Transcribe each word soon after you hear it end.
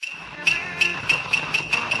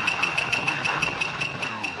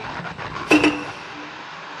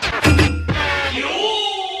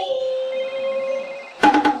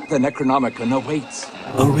The Necronomicon awaits.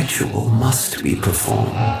 A ritual must be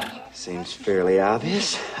performed. Seems fairly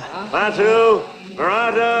obvious. Batu,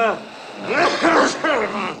 Murata.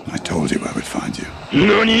 I told you I would find you.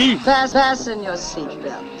 Nani? Fasten your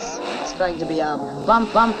seatbelts. It's going to be a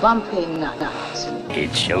bumping night.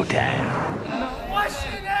 It's showtime. What's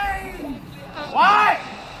your name? What?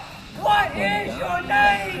 What is your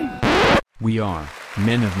name? We are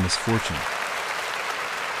men of misfortune.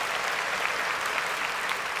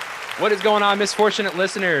 What is going on, misfortunate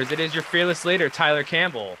listeners? It is your fearless leader, Tyler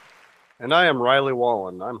Campbell. And I am Riley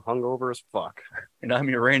Wallen. I'm hungover as fuck. And I'm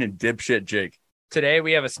your reigning dipshit, Jake. Today,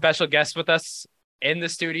 we have a special guest with us in the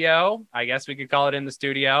studio. I guess we could call it in the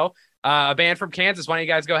studio. A band from Kansas. Why don't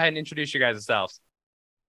you guys go ahead and introduce your guys' selves?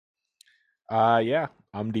 Yeah,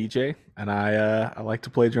 I'm DJ, and I like to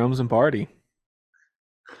play drums and party.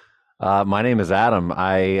 My name is Adam.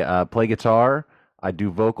 I play guitar, I do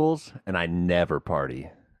vocals, and I never party.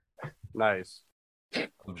 Nice.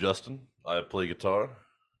 I'm Justin. I play guitar,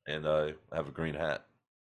 and I have a green hat.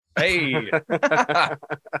 Hey.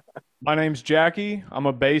 My name's Jackie. I'm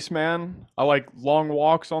a bass man. I like long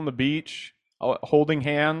walks on the beach, holding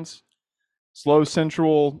hands, slow,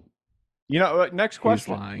 sensual. You know, next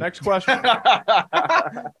question. Next question.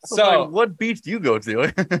 So, what beach do you go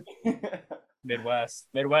to?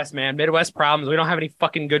 Midwest, man. Midwest problems. We don't have any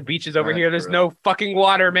fucking good beaches over here. There's no fucking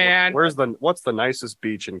water, man. What's the nicest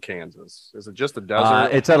beach in Kansas? Is it just a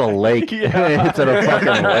desert? It's at a lake. It's at a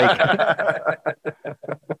fucking lake.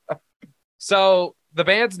 So the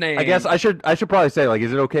band's name. I guess I should probably say, like,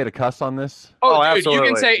 is it okay to cuss on this? Oh, dude, absolutely.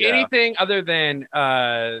 You can say anything other than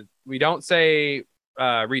we don't say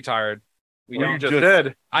retard. We don't. Just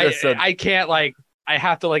did. I can't like. I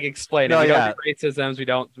have to like explain it. No, We don't do racisms. We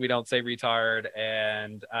don't say retard,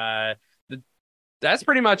 and that's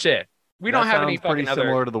pretty much it. We don't have any fucking pretty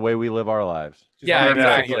similar to the way we live our lives. Yeah,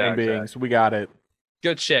 exactly. Human beings. We got it.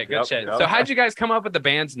 Good shit. Yep. So how'd you guys come up with the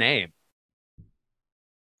band's name?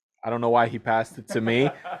 I don't know why he passed it to me.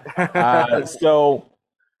 So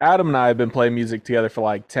Adam and I have been playing music together for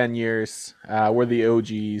like 10 years. We're the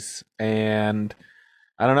OGs, and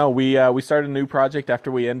I don't know. We started a new project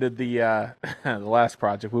after we ended the the last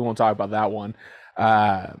project. We won't talk about that one.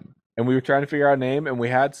 And we were trying to figure out a name, and we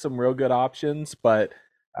had some real good options, but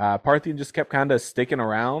Parthian just kept kind of sticking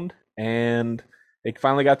around, and it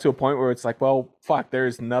finally got to a point where it's like, well, fuck,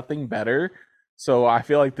 there's nothing better. So I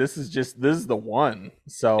feel like this is the one.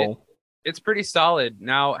 So it's pretty solid.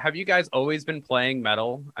 Now, have you guys always been playing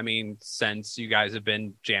metal? I mean, since you guys have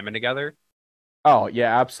been jamming together? Oh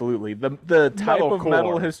yeah, absolutely. The type of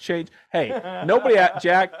metal has changed. Hey, nobody,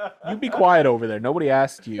 Jack, you be quiet over there. Nobody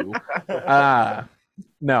asked you.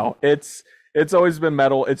 No, it's always been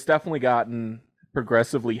metal. It's definitely gotten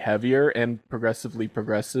progressively heavier and progressively.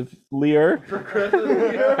 Well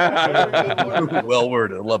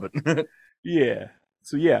worded. I love it. Yeah.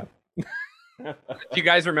 So yeah. Do you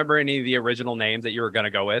guys remember any of the original names that you were gonna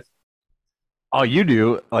go with? Oh, you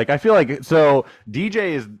do? Like, I feel like, so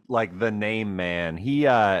DJ is like the name man. He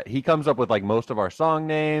comes up with like most of our song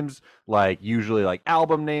names. Like, usually like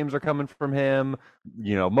album names are coming from him.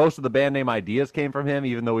 You know, most of the band name ideas came from him,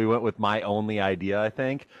 even though we went with my only idea, I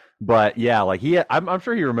think. But yeah, like I'm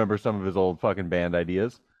sure he remembers some of his old fucking band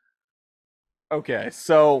ideas. Okay,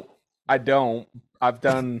 so I don't. I've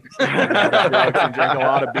done drugs and drank a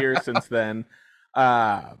lot of beer since then.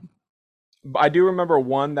 I do remember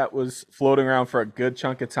one that was floating around for a good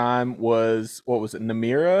chunk of time was, what was it,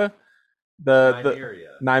 Nymeria?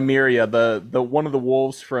 Nymeria, the one of the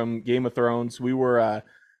wolves from Game of Thrones. We're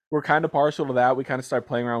kind of partial to that. We kind of started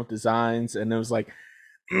playing around with designs, and it was like,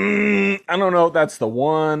 I don't know if that's the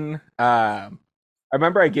one. I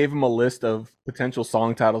remember I gave him a list of potential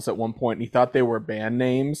song titles at one point, and he thought they were band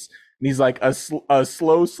names. And he's like, a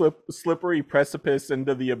slow slippery precipice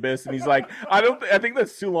into the abyss. And he's like, I think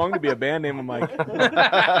that's too long to be a band name. I'm like,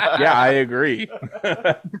 yeah, I agree.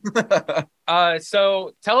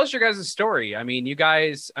 So tell us your guys' story. I mean, you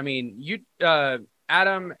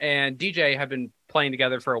Adam and DJ have been playing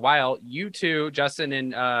together for a while. You two, Justin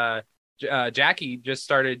and Jackie, just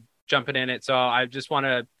started jumping in it. So I just want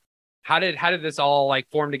to, how did this all like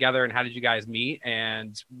form together, and how did you guys meet?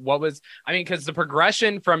 And what was, I mean, because the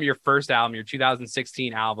progression from your first album, your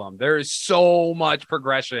 2016 album, there is so much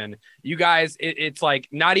progression. You guys, it's like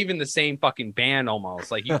not even the same fucking band almost.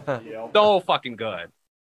 Like, you so fucking good.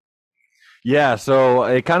 Yeah, so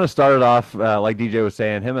it kind of started off like DJ was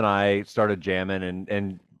saying. Him and I started jamming,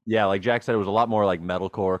 and yeah, like Jack said, it was a lot more like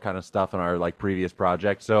metalcore kind of stuff in our like previous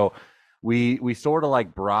project. So we sort of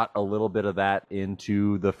like brought a little bit of that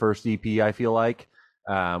into the first EP, I feel like,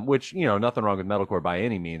 which, you know, nothing wrong with metalcore by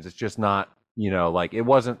any means. It's just not like it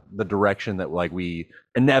wasn't the direction that like we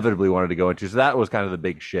inevitably wanted to go into. So that was kind of the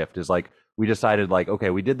big shift, is like we decided like, okay,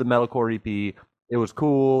 we did the metalcore EP. It was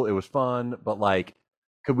cool, it was fun, but like,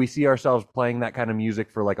 could we see ourselves playing that kind of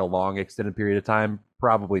music for like a long extended period of time?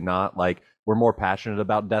 Probably not. Like, we're more passionate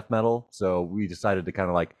about death metal, so we decided to kind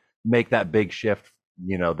of like make that big shift,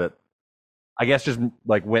 that I guess just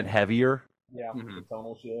like went heavier. Yeah, the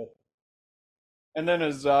tonal shift. And then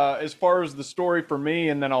as far as the story for me,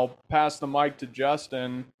 and then I'll pass the mic to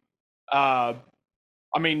Justin.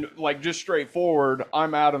 I mean, like, just straightforward,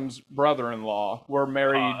 I'm Adam's brother-in-law. We're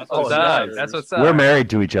married. That's what's up. We're married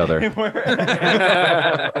to each other.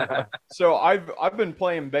 So I've been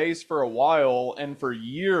playing bass for a while, and for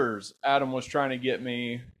years, Adam was trying to get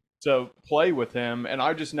me to play with him, and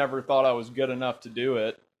I just never thought I was good enough to do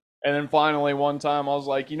it. And then finally, one time, I was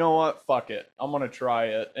like, you know what? Fuck it. I'm going to try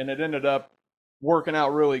it. And it ended up working out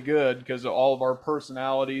really good because all of our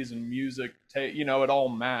personalities and music, it all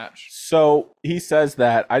matched. So he says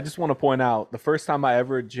that. I just want to point out the first time I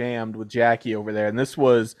ever jammed with Jackie over there, and this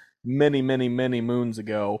was many, many, many moons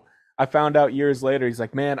ago. I found out years later, he's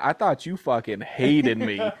like, man, I thought you fucking hated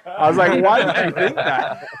me. I was like, why did you think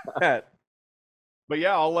that? But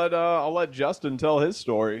yeah, I'll let Justin tell his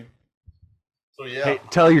story. So yeah, hey,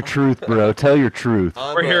 tell your truth, bro. Tell your truth.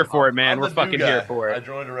 We're here for it, man. We're fucking here for it. I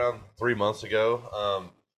joined around 3 months ago.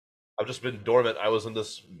 I've just been dormant. I was in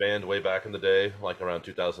this band way back in the day, like around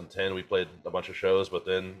 2010. We played a bunch of shows, but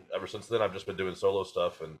then ever since then, I've just been doing solo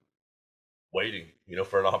stuff and waiting,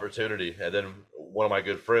 for an opportunity. And then one of my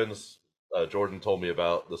good friends, Jordan, told me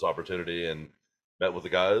about this opportunity and met with the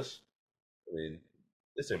guys. I mean,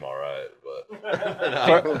 they seem all right, but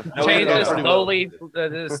changes slowly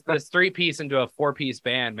this 3-piece into a 4-piece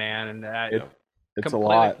band, man, and it's a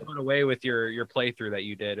lot. Went away with your playthrough that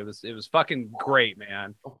you did. It was fucking great,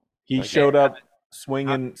 man. He showed up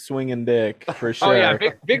swinging dick for sure. Oh yeah,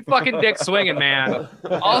 big fucking dick swinging, man.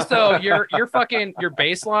 Also, your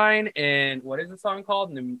bass line in what is the song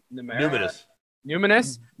called? Numinous. Your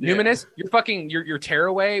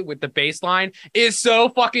tearaway with the bass line is so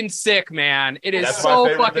fucking sick, man. It is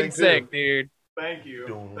so fucking sick, dude. Thank you.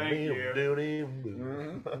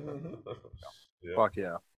 Fuck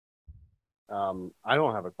yeah. I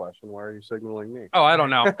don't have a question. Why are you signaling me? Oh, I don't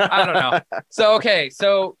know. So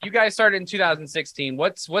you guys started in 2016.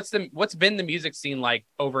 What's been the music scene like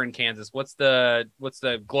over in Kansas? What's the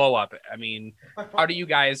glow up? I mean, how do you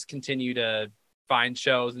guys continue to find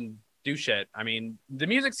shows and do shit? I mean, the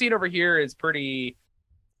music scene over here is pretty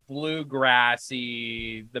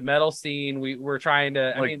bluegrassy. The metal scene, we're trying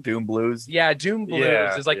to doom blues. Yeah, doom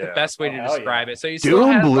blues is like the best way to describe it. So you still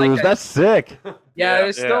doom have blues, that's sick.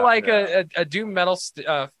 There's still a doom metal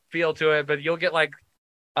feel to it, but you'll get a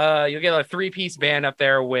 3-piece band up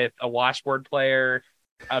there with a washboard player,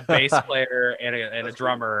 a bass player, and a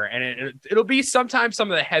drummer, and it'll be sometimes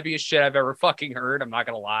some of the heaviest shit I've ever fucking heard. I'm not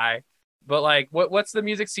gonna lie. But like, what's the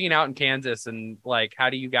music scene out in Kansas, and like,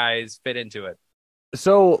 how do you guys fit into it?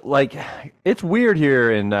 So like, it's weird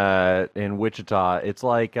here in Wichita. It's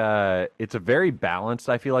like it's a very balanced.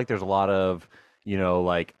 I feel like there's a lot of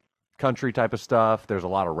like country type of stuff. There's a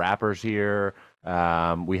lot of rappers here.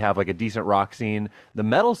 We have like a decent rock scene. The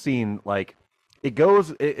metal scene, like it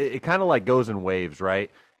kind of like goes in waves,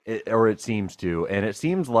 right? It seems to, and it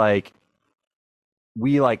seems like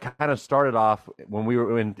we like kind of started off when we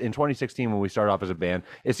were in 2016 when we started off as a band.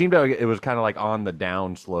 It seemed like it was kind of like on the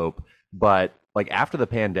down slope, but like after the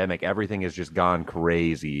pandemic, everything has just gone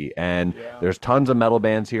crazy, and there's tons of metal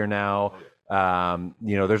bands here now.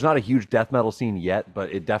 There's not a huge death metal scene yet,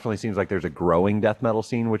 but it definitely seems like there's a growing death metal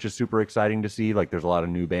scene, which is super exciting to see. Like there's a lot of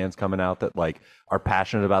new bands coming out that like are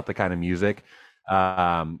passionate about the kind of music.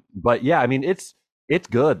 But yeah, I mean, it's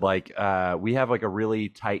good. Like we have like a really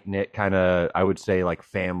tight knit kind of, I would say, like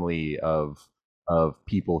family of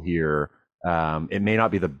people here. It may not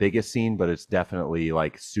be the biggest scene, but it's definitely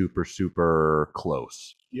like super, super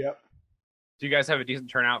close. Yep. Do you guys have a decent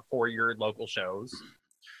turnout for your local shows?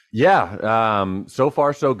 Yeah. So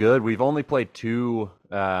far so good. We've only played 2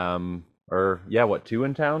 2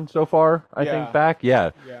 in town so far, I think back. Yeah.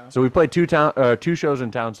 So we played 2 shows in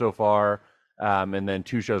town so far. And then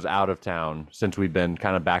 2 shows out of town since we've been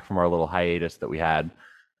kind of back from our little hiatus that we had.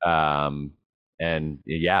 And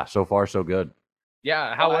yeah, so far so good.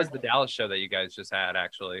 Yeah, how was the Dallas show that you guys just had?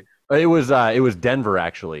 Actually, it was Denver.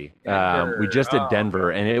 Actually, we just did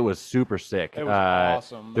Denver, and it was super sick. It was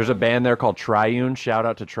awesome. There's a band there called Triune. Shout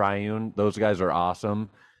out to Triune. Those guys are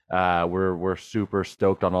awesome. We're super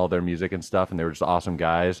stoked on all their music and stuff, and they were just awesome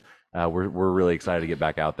guys. We're really excited to get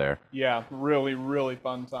back out there. Yeah, really, really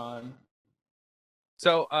fun time.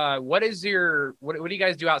 So, what is your what do you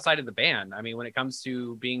guys do outside of the band? I mean, when it comes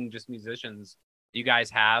to being just musicians, do you guys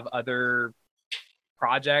have other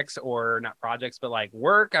projects or not projects, but like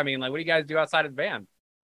work? I mean, like, what do you guys do outside of the band?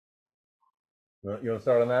 You want to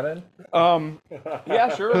start on that end?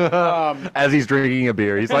 Yeah, sure. As he's drinking a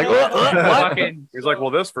beer, he's like, he's like, well,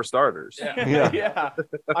 this for starters. Yeah.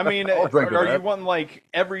 I mean, I'll drink are that. you wanting like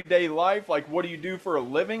everyday life? Like, what do you do for a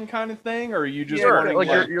living kind of thing? Or are you just Yeah, wanting like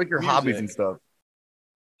your music? hobbies and stuff.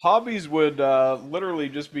 Hobbies would literally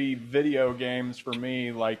just be video games for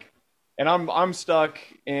me. Like, and I'm stuck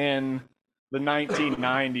in the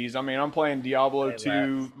 1990s. I mean, I'm playing Diablo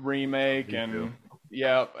 2 remake and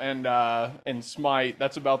and Smite.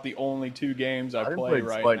 That's about the only two games I play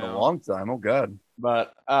right Smite now. in a long time. Oh god.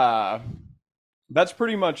 But that's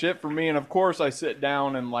pretty much it for me. And of course, I sit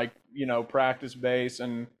down and practice bass.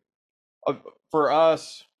 And for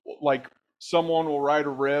us, like someone will write a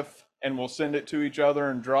riff and we'll send it to each other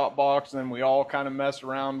in Dropbox, and then we all kind of mess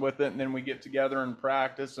around with it, and then we get together and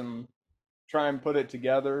practice and try and put it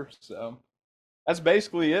together. So that's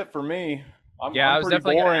basically it for me. I'm was pretty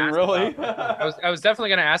definitely boring, really. I was definitely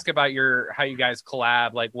gonna ask about how you guys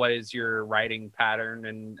collab, like what is your writing pattern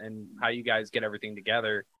and how you guys get everything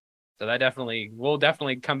together. So we'll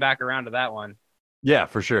definitely come back around to that one. Yeah,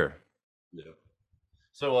 for sure. Yeah.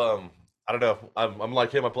 So I don't know. I'm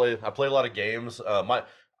like him. I play a lot of games.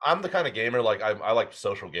 I'm the kind of gamer I like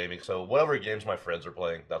social gaming. So whatever games my friends are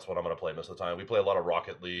playing, that's what I'm gonna play most of the time. We play a lot of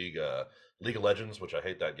Rocket League, League of Legends, which I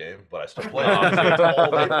hate that game, but I still play it. It's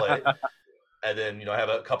all they play. And then I have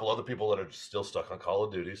a couple other people that are still stuck on Call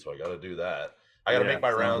of Duty, so I got to do that. I got to make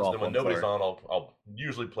my rounds, and then when nobody's on, I'll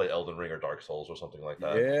usually play Elden Ring or Dark Souls or something like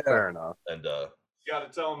that. Yeah, fair enough. And You got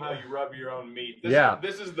to tell them how you rub your own meat.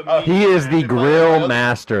 This is the meat. He is the grill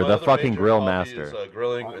master, my the other fucking major grill hobby master. is,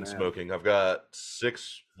 grilling and smoking. I've got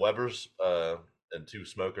 6 Webers and 2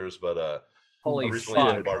 smokers, but Holy I recently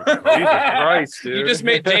fuck. did barbecue. Jesus Christ, dude. You just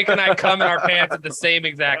made Jake and I come in our pants at the same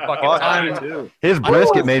exact fucking time. His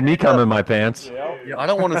brisket made me come in my pants. Yeah, I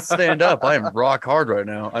don't want to stand up. I am rock hard right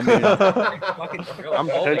now. I mean, I'm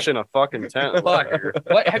pitching a fucking tent. Fuck.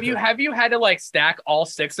 What have you had to stack all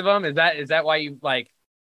 6 of them? Is that why you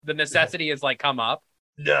the necessity has come up?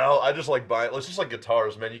 No, I just like buying. It's just like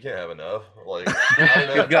guitars, man. You can't have enough. I don't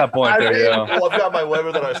know. you got a point there, yeah. Well, I've got my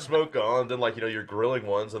Weber that I smoke on. Then, your grilling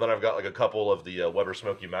ones, and then I've got a couple of the Weber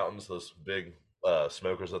Smoky Mountains, those big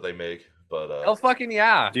smokers that they make. But hell, fucking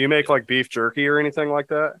yeah. Do you make beef jerky or anything like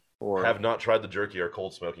that? Or have not tried the jerky or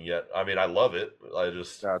cold smoking yet. I mean, I love it. I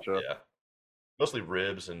just gotcha. Yeah, mostly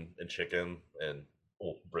ribs and chicken and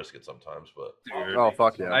brisket sometimes. But oh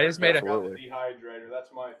fuck yeah, I just made a dehydrator.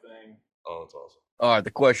 That's my thing. Oh, that's awesome. all right.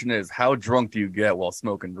 The question is, how drunk do you get while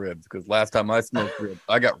smoking ribs? Because last time I smoked ribs,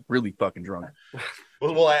 I got really fucking drunk.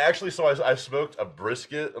 Well, I smoked a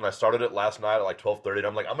brisket and I started it last night at 12:30. And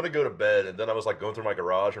I'm like, I'm gonna go to bed. And then I was going through my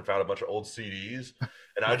garage and found a bunch of old CDs.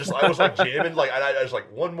 And I was jamming. I was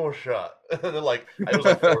one more shot. And then it was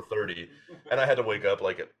 4:30, and I had to wake up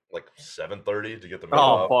at 7:30 to get the mail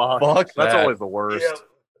off. Fuck, that's that. always the worst. Yeah,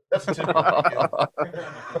 that's typical.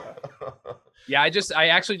 Yeah, I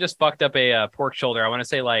actually just fucked up a pork shoulder. I want to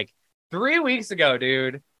say 3 weeks ago,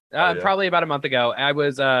 dude. Probably about a month ago. I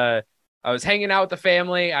was hanging out with the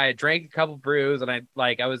family. I drank a couple brews, and I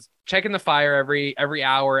was checking the fire every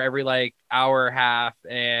hour, every hour and a half,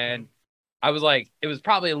 and I was it was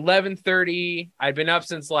probably 11:30. I'd been up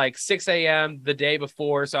since 6 a.m. the day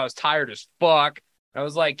before, so I was tired as fuck. I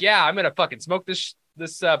was yeah, I'm gonna fucking smoke this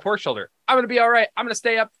pork shoulder. I'm gonna be all right. I'm gonna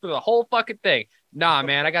stay up for the whole fucking thing. Nah,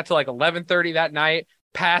 man, I got to 11:30 that night,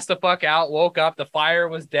 passed the fuck out, woke up, the fire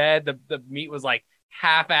was dead, the meat was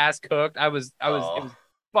half-ass cooked. It was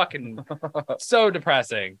fucking so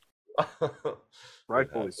depressing.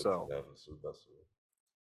 Rightfully so.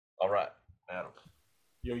 All right, Adam.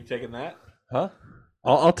 You taking that? Huh?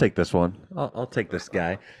 I'll take this one. I'll take this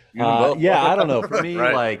guy. both. Yeah, I don't know. For me,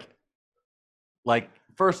 Right.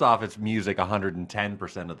 first off, it's music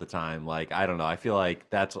 110% of the time. I don't know. I feel like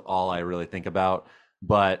that's all I really think about.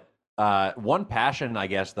 But one passion, I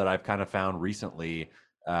guess, that I've kind of found recently,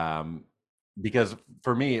 because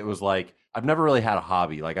for me, it was I've never really had a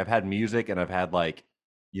hobby. I've had music and I've had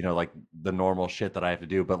the normal shit that I have to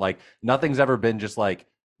do, but nothing's ever been just a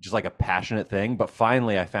passionate thing. But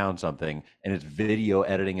finally I found something, and it's video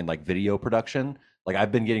editing and video production.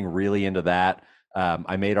 I've been getting really into that.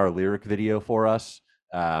 I made our lyric video for us.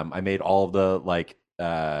 I made all of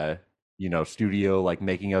the studio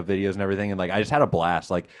making of videos and everything, and I just had a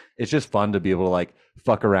blast. It's just fun to be able to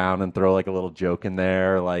fuck around and throw a little joke in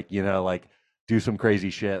there, do some crazy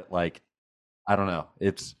shit. I don't know.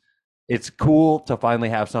 It's cool to finally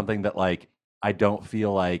have something that I don't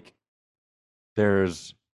feel like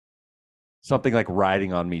there's something like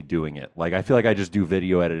riding on me doing it. Like I feel like I just do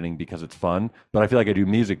video editing because it's fun, but I feel like I do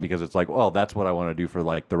music because it's like, well, that's what I want to do for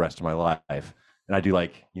like the rest of my life. And I do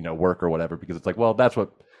like, work or whatever because it's like, well, that's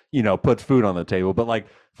what, puts food on the table. But like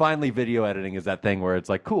finally video editing is that thing where it's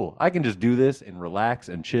like, cool, I can just do this and relax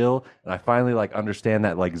and chill. And I finally like understand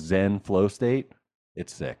that like Zen flow state.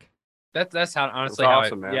 It's sick. That's how honestly That's how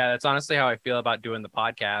awesome, man. that's honestly how I feel about doing the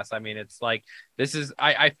podcast. I mean, it's like this is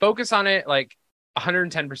I focus on it like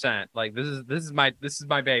 110%. Like this is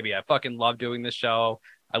my baby. I fucking love doing this show.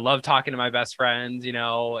 I love talking to my best friends,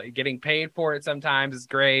 getting paid for it sometimes is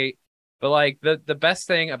great. But like the best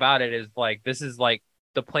thing about it is like this is like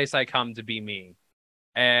the place I come to be me.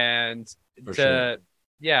 And Sure.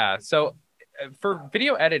 yeah, so for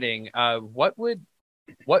video editing, what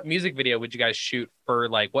music video would you guys shoot for?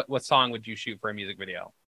 Like what song would you shoot for a music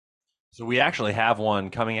video? So we actually have one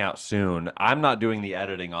coming out soon. I'm not doing the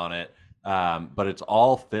editing on it, but it's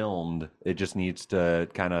all filmed. It just needs to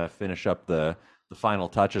kind of finish up the final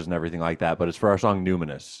touches and everything like that. But it's for our song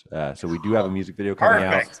Numinous. So we do have a music video coming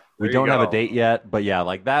out. We don't have a date yet, but yeah,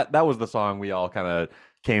 like that was the song we all kind of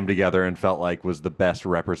came together and felt like was the best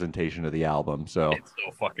representation of the album. So It's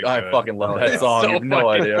so fucking I good. fucking love that It's song. so You have no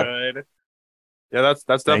fucking idea. good. Yeah, that's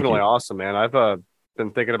Thank definitely you. awesome, man. I've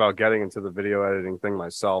been thinking about getting into the video editing thing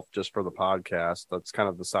myself just for the podcast. That's kind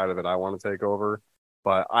of the side of it I want to take over.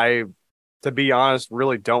 But I, to be honest,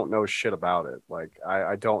 really don't know shit about it. Like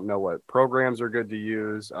I don't know what programs are good to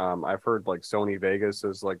use. I've heard like Sony Vegas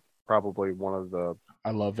is like probably one of the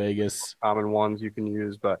I love Vegas. common ones you can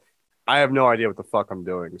use, but I have no idea what the fuck I'm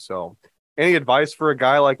doing. So any advice for a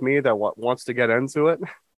guy like me that wants to get into it?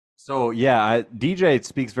 So yeah, DJ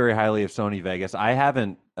speaks very highly of Sony Vegas. I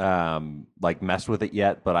haven't like messed with it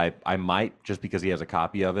yet, but I might just because he has a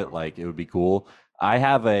copy of it. Like it would be cool. I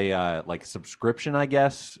have a like subscription, I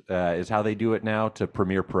guess, is how they do it now to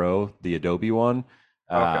Premiere Pro, the Adobe one,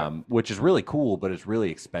 which is really cool, but it's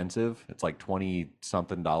really expensive. It's like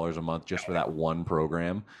 $20-something a month just for that one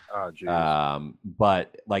program. Oh, geez.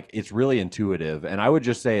 But like it's really intuitive, and I would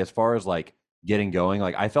just say as far as like getting going,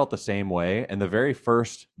 like I felt the same way. And the very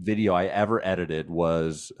first video I ever edited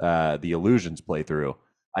was the Illusions playthrough.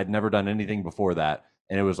 I'd never done anything before that,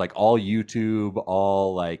 and it was like all YouTube,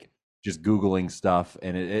 all like just Googling stuff.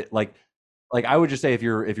 And it like I would just say if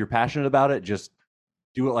you're passionate about it, just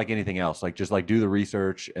do it like anything else. Like just like do the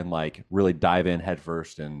research and like really dive in head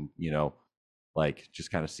first, and like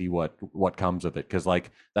just kind of see what comes of it. Because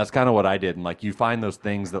like that's kind of what I did. And like you find those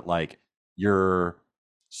things that like you're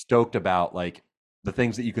stoked about, like the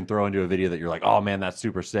things that you can throw into a video that you're like, oh man, that's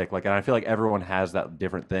super sick. Like, and I feel like everyone has that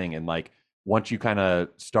different thing. And like once you kind of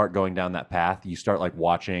start going down that path, you start like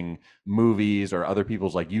watching movies or other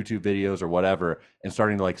people's like YouTube videos or whatever, and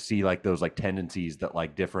starting to like see like those like tendencies that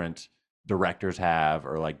like different directors have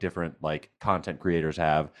or like different like content creators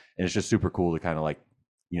have. And it's just super cool to kind of like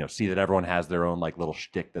see that everyone has their own like little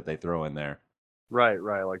shtick that they throw in there. Right,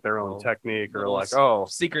 like their own technique, or like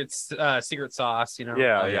secret sauce,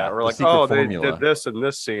 yeah, or the like secret they formula. did this in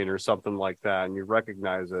this scene or something like that, and you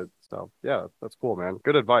recognize it. So yeah, that's cool, man.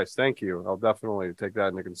 Good advice, thank you. I'll definitely take that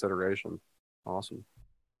into consideration. Awesome.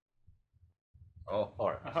 Oh, all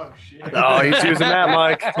right. Oh shit. Oh, he's using that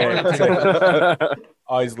mic.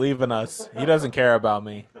 Oh, he's leaving us. He doesn't care about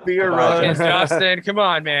me. Beer Jeez, run. Justin, come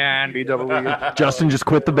on, man. BWE. Justin just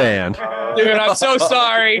quit the band. Dude, I'm so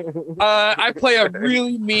sorry. I play a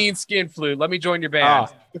really mean skin flute. Let me join your band.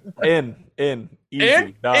 In.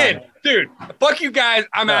 Easy. In. Dude, fuck you guys.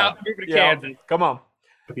 I'm out. Moving to Yeah, Kansas. come on.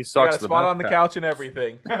 He I got sucks. a the spot best on the guy. couch and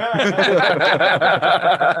everything.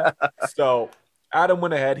 So Adam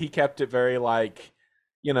went ahead. He kept it very like,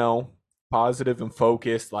 positive and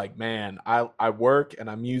focused. Like, man, I work and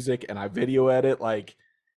I music and I video edit. Like,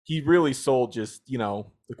 he really sold just the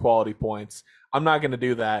quality points. I'm not gonna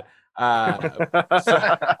do that.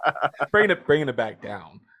 So bringing it back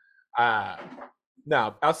down.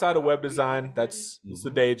 Now, outside of web design, that's the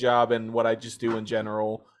day job and what I just do in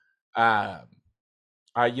general. I've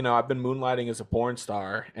been moonlighting as a porn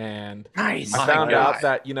star, and Nice. I found out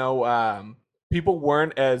that people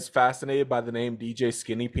weren't as fascinated by the name DJ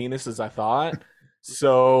Skinny Penis as I thought.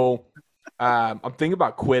 So I'm thinking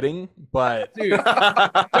about quitting, but Dude,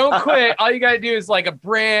 don't quit. All you gotta do is like a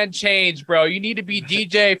brand change, bro. You need to be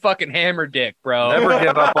DJ fucking Hammer Dick, bro. Never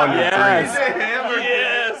give up on your Yes. dreams.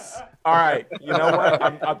 Yes. All right. You know what?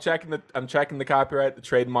 I'm checking the copyright, the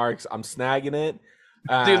trademarks. I'm snagging it.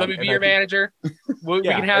 Dude, let me be your manager. We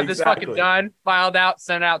can have this fucking done, filed out,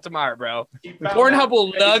 sent out tomorrow, bro. Pornhub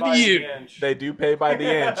will love you. They do pay by the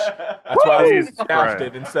inch. That's why I was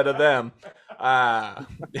drafted instead of them.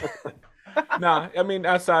 No, I mean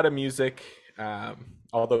outside of music,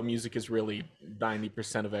 although music is really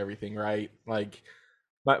 90% of everything, right? Like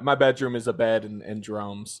my bedroom is a bed and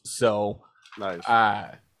drums. So Nice.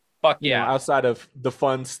 Fuck you know, yeah. outside of the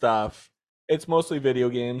fun stuff, it's mostly video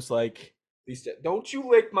games. Like these, don't you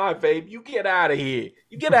lick my vape? You get out of here.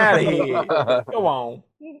 You get out of here. Go on.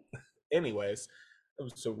 Anyways, that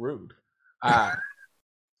was so rude.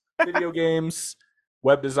 Video games,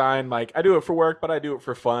 web design. Like I do it for work, but I do it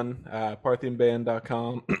for fun.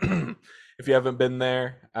 Parthianband.com. If you haven't been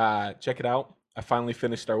there, check it out. I finally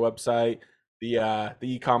finished our website. The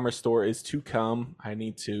e-commerce store is to come. I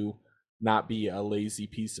need to not be a lazy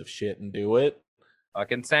piece of shit and do it.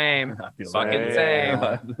 Fucking same. Fucking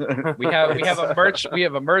Yeah. same. We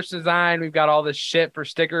have a merch design. We've got all this shit for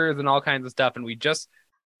stickers and all kinds of stuff, and we just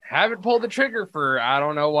haven't pulled the trigger for I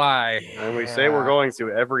don't know why. And we say we're going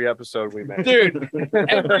to every episode we make. Dude,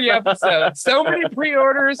 every episode. So many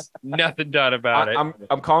pre-orders, nothing done about it.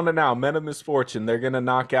 I'm calling it now. Men of Misfortune. They're gonna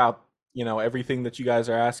knock out, you know, everything that you guys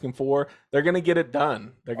are asking for. They're gonna get it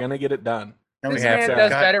done. They're gonna get it done. This man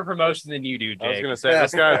does better promotion than you do, Jake. I was gonna say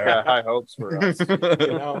this guy's got high hopes for us.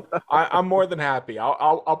 You know, I'm more than happy.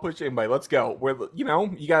 I'll push anybody. Let's go. We're, you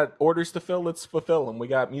know, you got orders to fill. Let's fulfill them. We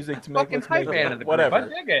got music to make. Fucking Let's hype make man it. of the Whatever.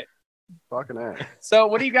 group. I dig it. Fucking A. So,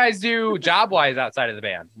 what do you guys do job-wise outside of the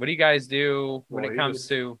band? What do you guys do when it comes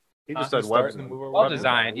to? He just said web design. Web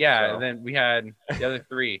design, yeah. So. And then we had the other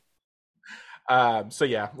three. So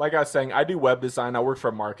yeah, like I was saying, I do web design. I work for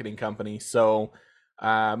a marketing company, so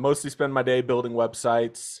mostly spend my day building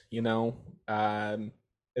websites. You know,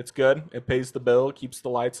 it's good. It pays the bill, keeps the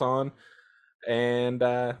lights on, and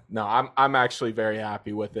no, I'm actually very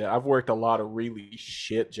happy with it. I've worked a lot of really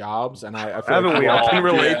shit jobs, and I feel Haven't like we I all? can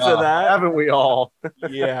relate to that. Haven't we all?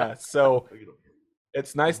 Yeah, so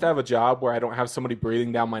it's nice to have a job where I don't have somebody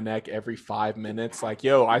breathing down my neck every 5 minutes. Like,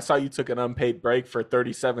 yo, I saw you took an unpaid break for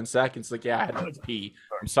 37 seconds. Like, yeah, I had to pee.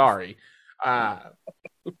 I'm sorry. I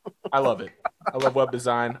love it. I love web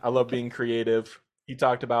design. I love being creative. You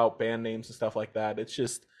talked about band names and stuff like that. It's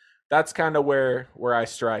just that's kind of where I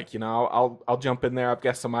strike. You know, I'll jump in there. I've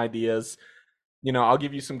got some ideas. You know, I'll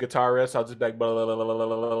give you some guitar riffs. I'll just be like, blah, blah, blah, blah, blah,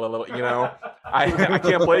 blah, blah, blah. You know, I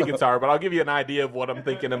can't play guitar, but I'll give you an idea of what I'm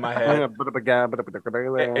thinking in my head.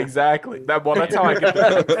 Exactly. That's how I get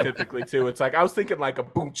the beats typically too. It's like I was thinking like a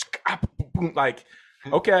boom, boom, like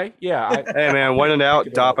okay, yeah. Hey man, when in doubt,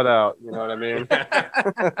 top it out. You know what I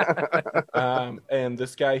mean? And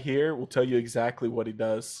this guy here will tell you exactly what he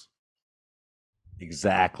does.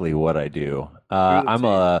 Exactly what I do. I'm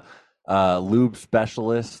a lube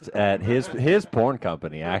specialist at his porn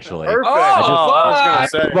company. Actually, Perfect. I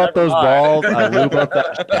lube up those balls. I lube up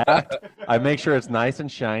that shaft. I make sure it's nice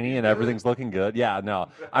and shiny and everything's looking good. Yeah, no,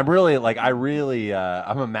 I'm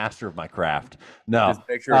a master of my craft. No,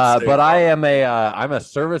 but I'm a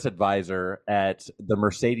service advisor at the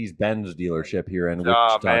Mercedes-Benz dealership here in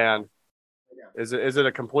Wichita. Oh man. Is it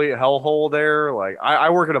a complete hellhole there? Like I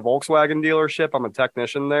work at a Volkswagen dealership. I'm a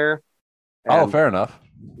technician there. Oh, fair enough.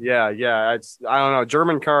 Yeah. It's I don't know.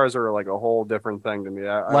 German cars are like a whole different thing to me.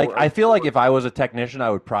 I feel like if I was a technician, I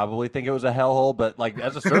would probably think it was a hellhole. But like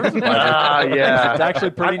as a service advisor, yeah, it's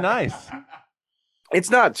actually pretty nice. It's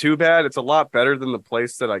not too bad. It's a lot better than the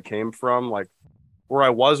place that I came from. Like where I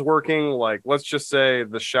was working. Like let's just say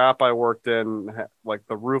the shop I worked in, like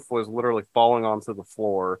the roof was literally falling onto the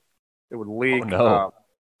floor. It would leak. Oh, no.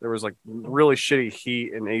 There was like really shitty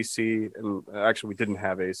heat and AC, and actually we didn't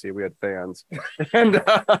have AC. We had fans, and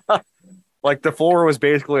like the floor was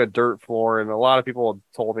basically a dirt floor. And a lot of people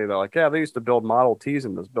told me that like, yeah, they used to build Model Ts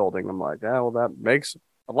in this building. I'm like, yeah, well, that makes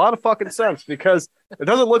a lot of fucking sense because it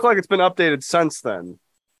doesn't look like it's been updated since then.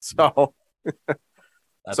 So,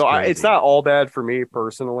 it's not all bad for me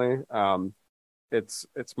personally. It's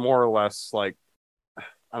more or less like.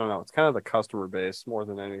 I don't know. It's kind of the customer base more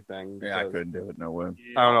than anything. Yeah, I couldn't do it. No way.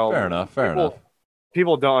 I don't know. Fair enough.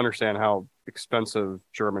 People don't understand how expensive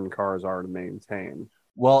German cars are to maintain.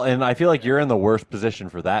 Well, and I feel like you're in the worst position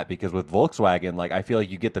for that because with Volkswagen, like I feel like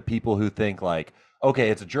you get the people who think like, okay,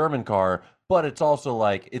 it's a German car, but it's also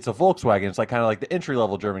like it's a Volkswagen. It's like kind of like the entry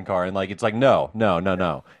level German car, and like it's like no.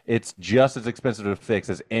 It's just as expensive to fix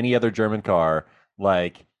as any other German car.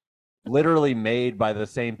 Like. Literally made by the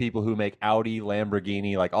same people who make Audi,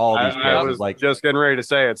 Lamborghini, like all these places. I was like just getting ready to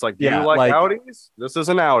say it's like, do you like Audis? This is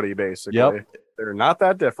an Audi, basically. Yep. They're not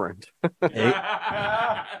that different.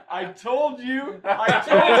 I told you.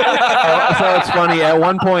 So it's funny. At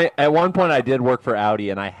one point, I did work for Audi,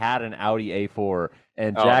 and I had an Audi A4,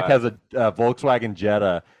 and Jack has a Volkswagen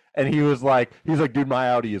Jetta. and he's like, dude, my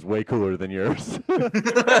Audi is way cooler than yours.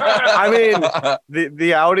 I mean,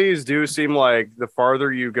 the Audis do seem like the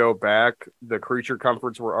farther you go back, the creature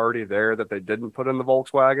comforts were already there that they didn't put in the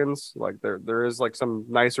Volkswagens. Like there is like some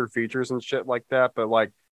nicer features and shit like that, but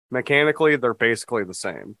like mechanically, they're basically the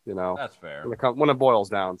same. You know, that's fair when it boils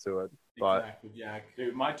down to it. But exactly, Jack.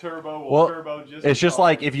 Dude, my turbo will well, turbo just. It's just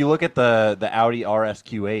like if you look at the Audi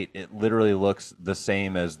RSQ8, it literally looks the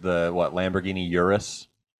same as the Lamborghini Urus,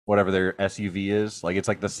 whatever their SUV is. Like it's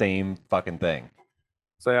like the same fucking thing.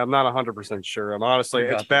 So I'm not 100% sure. I'm honestly,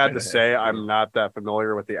 it's bad to say I'm not that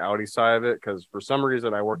familiar with the Audi side of it because for some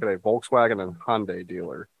reason I work at a Volkswagen and Hyundai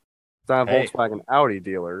dealer. It's not a Volkswagen Audi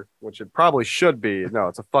dealer, which it probably should be. No,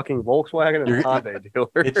 it's a fucking Volkswagen and Hyundai dealer.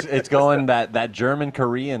 It's going that German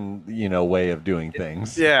Korean way of doing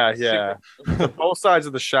things. Yeah. Both sides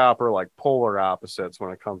of the shop are like polar opposites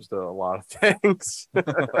when it comes to a lot of things.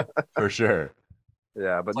 For sure.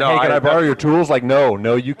 Yeah, but like, no. Hey, can I borrow your tools? Like,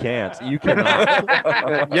 no, you can't. You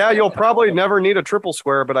cannot. Yeah, you'll probably never need a triple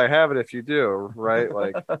square, but I have it if you do, right?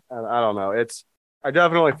 Like, I don't know. I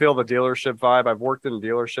definitely feel the dealership vibe. I've worked in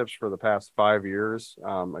dealerships for the past 5 years.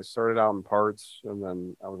 I started out in parts, and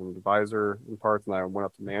then I was an advisor in parts, and I went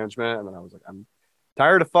up to management, and then I was like, I'm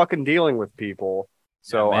tired of fucking dealing with people.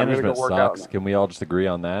 So I'm gonna go work sucks. out. Can we all just agree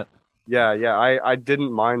on that? Yeah. I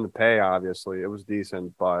didn't mind the pay, obviously. It was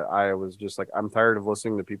decent, but I was just like, I'm tired of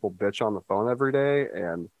listening to people bitch on the phone every day.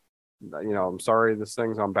 And, I'm sorry, this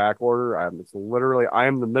thing's on back order. I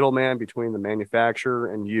am the middleman between the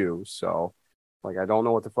manufacturer and you. So, like, I don't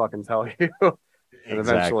know what to fucking tell you. And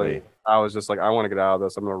eventually I was just like, I want to get out of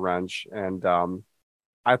this. I'm going to wrench. And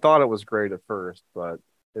I thought it was great at first, but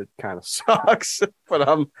it kind of sucks. But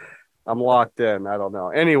I'm locked in. I don't know.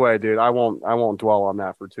 Anyway, dude, I won't dwell on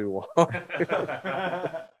that for too long.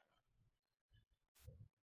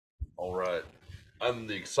 All right. I'm in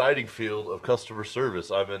the exciting field of customer service.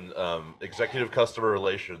 I'm in executive customer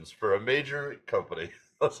relations for a major company.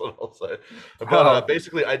 That's what I'll say. But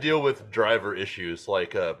basically, I deal with driver issues,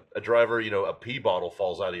 like a driver, a pee bottle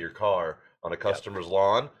falls out of your car on a customer's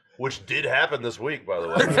lawn, which did happen this week, by the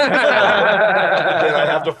way. Then I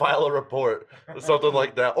have to file a report, something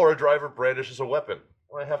like that. Or a driver brandishes a weapon.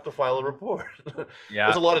 I have to file a report. Yeah.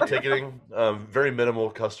 There's a lot of ticketing, very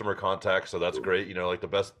minimal customer contact, so that's great. Like the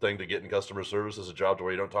best thing to get in customer service is a job to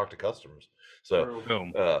where you don't talk to customers. So,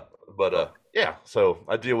 boom. Yeah. So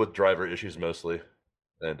I deal with driver issues mostly,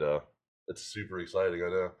 and it's super exciting. I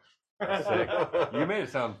know. Sick. You made it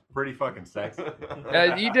sound pretty fucking sexy.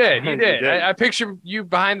 You did. I picture you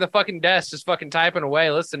behind the fucking desk, just fucking typing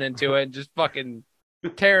away, listening to it, and just fucking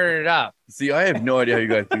tearing it up. See, I have no idea how you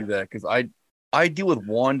guys do that because I deal with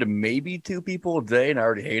 1 to maybe 2 people a day, and I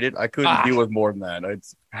already hate it. I couldn't deal with more than that.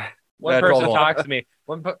 One person talks to me.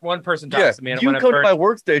 One person talks to me, and you come to my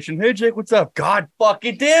workstation. Hey, Jake, what's up? God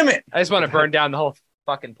fucking damn it! I just want to burn down the whole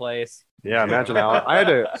fucking place. Yeah, imagine how I had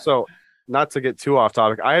to. So, not to get too off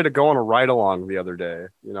topic, I had to go on a ride along the other day.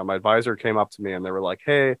 My advisor came up to me and they were like,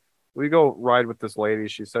 "Hey, we go ride with this lady.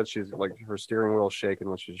 She said she's like her steering wheel's shaking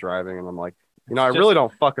when she's driving," and I'm like, I really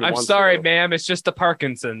don't fucking. I'm sorry, ma'am. It's just the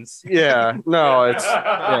Parkinson's. Yeah, no, it's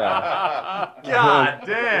yeah. God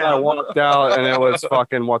damn. I walked out and it was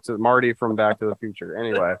fucking Marty from Back to the Future.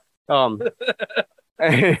 Anyway,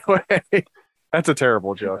 that's a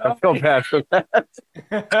terrible joke. I feel bad for that.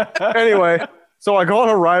 Anyway, so I go on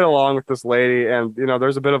a ride along with this lady, and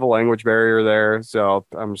there's a bit of a language barrier there. So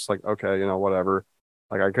I'm just like, okay, whatever.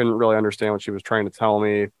 Like I couldn't really understand what she was trying to tell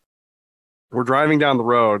me. We're driving down the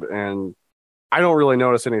road, and I don't really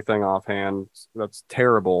notice anything offhand. That's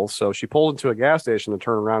terrible. So she pulled into a gas station to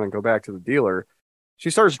turn around and go back to the dealer. She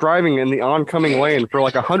starts driving in the oncoming lane for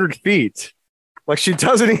like 100 feet. Like she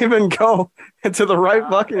doesn't even go into the right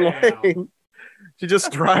fucking lane. She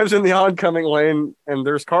just drives in the oncoming lane, and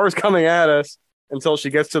there's cars coming at us until she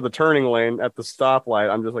gets to the turning lane at the stoplight.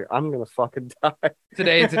 I'm just like, I'm going to fucking die.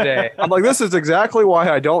 Today. I'm like, this is exactly why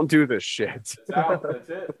I don't do this shit. That's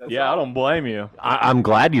it. I don't blame you. I'm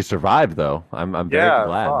glad you survived, though. I'm very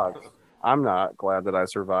glad. Fuck. I'm not glad that I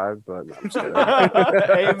survived, but I'm just kidding.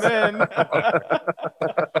 Amen.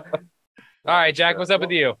 All right, Jack, what's up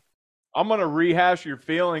with you? I'm going to rehash your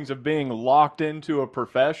feelings of being locked into a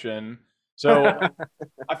profession. So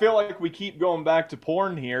I feel like we keep going back to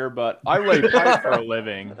porn here, but I lay pipe for a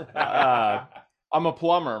living. I'm a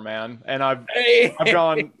plumber, man, and I've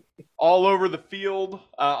gone all over the field.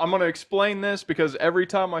 I'm going to explain this because every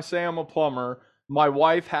time I say I'm a plumber, my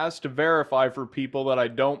wife has to verify for people that I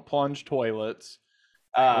don't plunge toilets.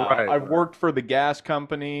 I've worked for the gas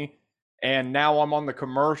company, and now I'm on the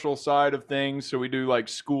commercial side of things. So we do like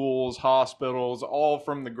schools, hospitals, all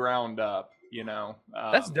from the ground up. You know,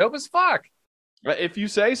 That's dope as fuck. If you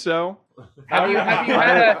say so. Have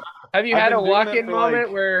you had a walk-in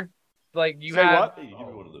moment where like you Say have? what?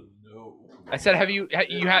 I said, have you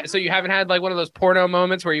so you haven't had like one of those porno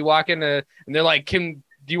moments where you walk in and they're like, Kim,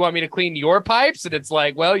 do you want me to clean your pipes? And it's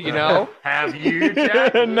like, well, you know. Have you,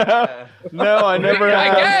 Jack? No, I never have.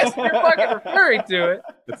 I guess you're fucking referring to it.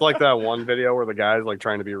 It's like that one video where the guy's like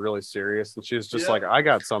trying to be really serious, and she's just like, "I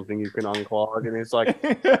got something you can unclog," and he's like,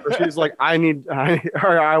 or she's like, I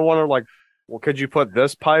want to like, well, could you put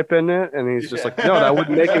this pipe in it? And he's just like, no, that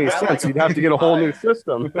wouldn't make any sense. You'd have to get a whole new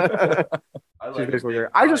system. She's basically like,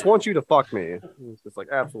 I just want you to fuck me. It's just like,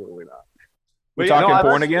 absolutely not. We talking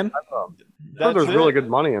porn again? I've heard there's really good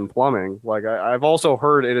money in plumbing. Like I've also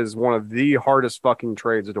heard it is one of the hardest fucking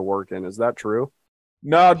trades to work in. Is that true?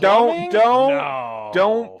 No,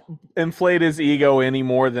 don't inflate his ego any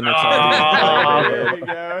more than it's already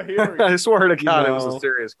inflated. Here we go. I swear to God, it was a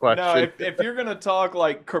serious question. No, if you're gonna talk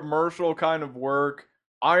like commercial kind of work,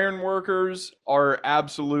 iron workers are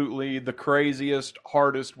absolutely the craziest,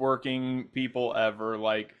 hardest working people ever.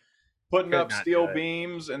 Like putting up steel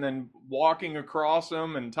beams and then walking across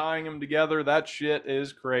them and tying them together. That shit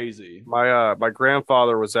is crazy. My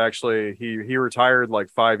grandfather was actually he retired like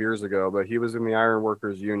 5 years ago, but he was in the Iron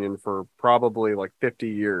Workers Union for probably like 50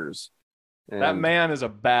 years. And that man is a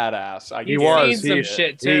badass. He's seen some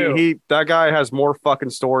shit too. He that guy has more fucking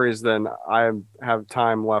stories than I have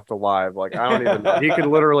time left alive. Like I don't even know. He could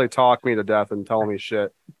literally talk me to death and tell me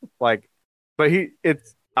shit. Like, but I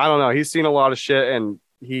don't know. He's seen a lot of shit, and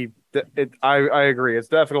I agree. It's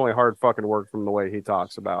definitely hard fucking work from the way he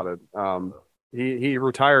talks about it. He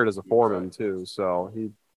retired as a foreman too, so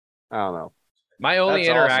I don't know. My only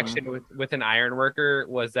interaction with an iron worker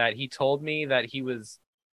was that he told me that he was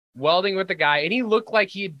welding with the guy, and he looked like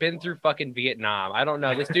he had been through fucking Vietnam. I don't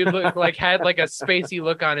know. This dude looked like had like a spacey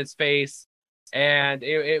look on his face, and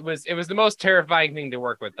it was the most terrifying thing to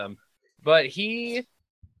work with him. But he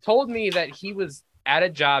told me that he was at a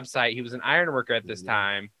job site. He was an iron worker at this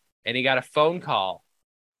time, and he got a phone call,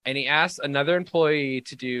 and he asked another employee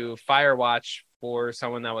to do fire watch for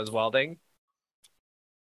someone that was welding.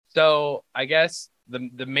 So I guess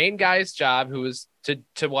the main guy's job, who was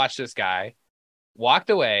to watch this guy, walked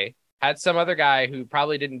away, had some other guy who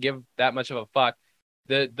probably didn't give that much of a fuck.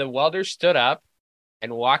 The welder stood up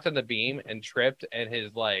and walked on the beam and tripped, and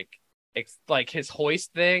his his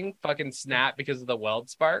hoist thing fucking snapped because of the weld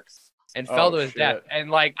sparks and fell to his death.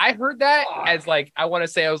 And like I heard that as like I want to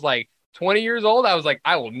say I was like 20 years old. I was like,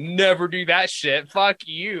 I will never do that shit. Fuck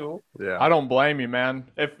you. Yeah, I don't blame you,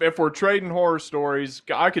 man. If we're trading horror stories,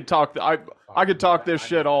 I could talk this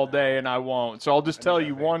shit all day, and I won't. So I'll just tell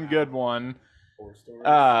you one good one.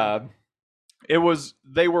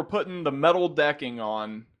 They were putting the metal decking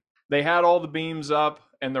on. They had all the beams up,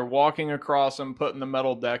 and they're walking across them, putting the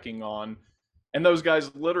metal decking on. And those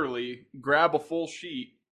guys literally grab a full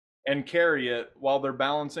sheet and carry it while they're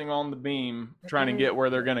balancing on the beam, trying to get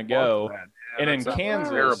where they're going to go. And in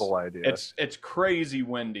Kansas, terrible idea. It's crazy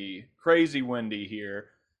windy here.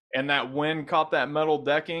 And that wind caught that metal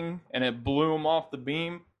decking, and it blew him off the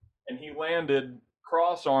beam. And he landed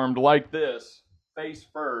cross-armed like this, face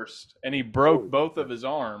first, and he broke both of his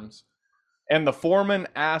arms. And the foreman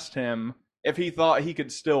asked him if he thought he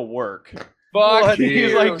could still work. Fuck you.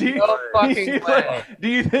 He's like, do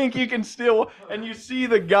you think you can still? And you see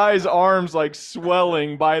the guy's arms like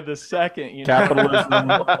swelling by the second. You know? Capitalism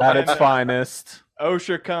at its finest.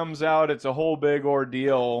 OSHA comes out. It's a whole big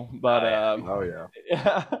ordeal. But oh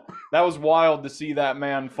yeah, that was wild to see that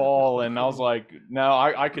man fall. And I was like, no,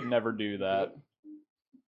 I could never do that.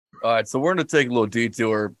 All right, so we're going to take a little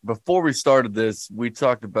detour. Before we started this, we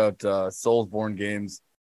talked about Soulsborne games.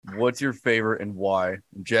 What's your favorite and why?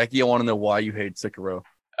 Jackie, I want to know why you hate Sekiro.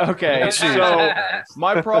 Okay, so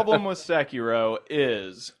my problem with Sekiro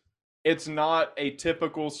is it's not a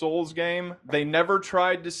typical Souls game. They never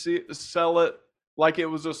tried to sell it like it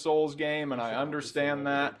was a Souls game, and I understand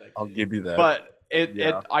that. I'll give you that. But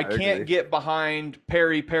I can't get behind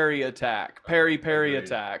parry attack.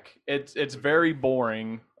 Attack. It's very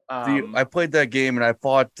boring. See, I played that game and I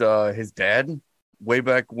fought his dad way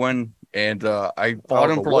back when, and I fought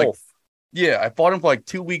him for I fought him for like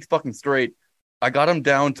 2 weeks fucking straight. I got him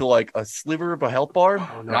down to like a sliver of a health bar,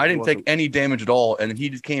 and I didn't take any damage at all. And then he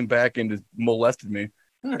just came back and just molested me.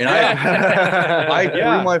 And I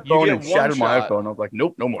threw my phone and shattered my iPhone. I was like,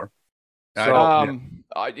 nope, no more. So,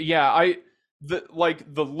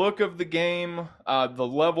 the look of the game, the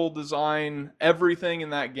level design, everything in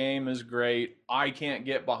that game is great. I can't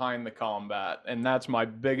get behind the combat, and that's my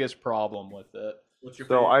biggest problem with it. What's your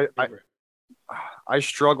favorite? I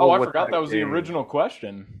struggle. I with forgot that was game. the original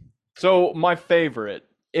question. So my favorite,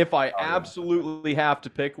 if I absolutely have to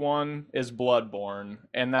pick one, is Bloodborne,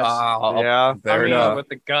 and that's yeah, fair enough. with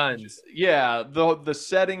the guns. Yeah, the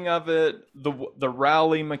setting of it, the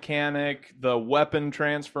rally mechanic, the weapon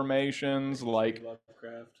transformations, like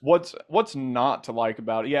what's not to like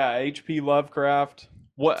about it? Yeah, HP Lovecraft.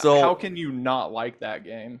 How can you not like that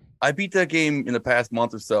game? I beat that game in the past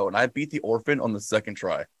month or so, and I beat the Orphan on the second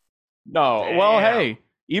try. No, well, hey,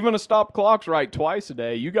 even a stop clock's right twice a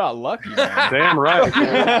day. You got lucky, man. Damn right.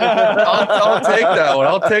 I'll take that one.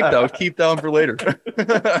 I'll take that one. Keep that one for later.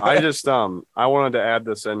 I wanted to add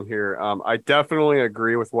this in here. I definitely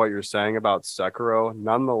agree with what you're saying about Sekiro.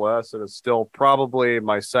 Nonetheless, it is still probably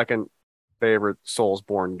my second favorite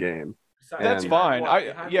Soulsborne game. That's fine.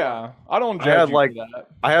 I don't judge I had you like for that.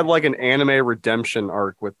 I had like an anime redemption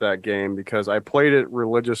arc with that game because I played it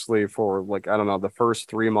religiously for like I don't know the first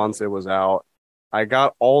 3 months it was out. I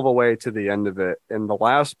got all the way to the end of it, and the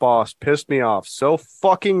last boss pissed me off so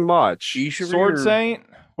fucking much. Sword Saint?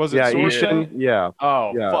 Was it Sword Saint? Yeah.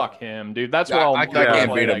 Oh, yeah. fuck him, dude. That's why I can't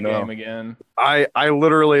play that game again. I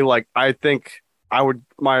literally I think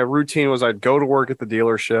my routine was I'd go to work at the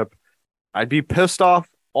dealership. I'd be pissed off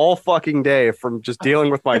all fucking day from just dealing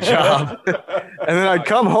with my job. And then I'd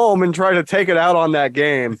come home and try to take it out on that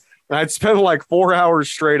game. And I'd spend like 4 hours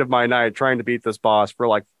straight of my night trying to beat this boss for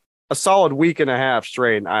like a solid week and a half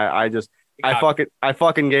straight. And I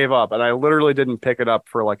fucking gave up, and I literally didn't pick it up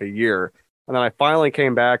for like a year. And then I finally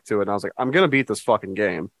came back to it, and I was like, I'm going to beat this fucking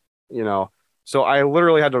game, you know? So I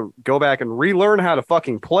literally had to go back and relearn how to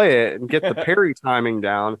fucking play it and get the parry timing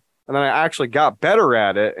down. And then I actually got better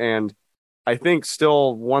at it. And I think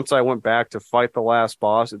still, once I went back to fight the last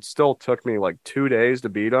boss, it still took me like 2 days to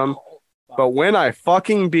beat him. But when I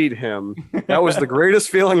fucking beat him, that was the greatest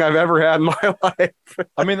feeling I've ever had in my life.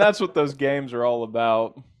 I mean, that's what those games are all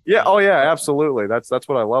about. Yeah. Oh, yeah. Absolutely. That's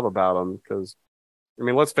what I love about them. Because, I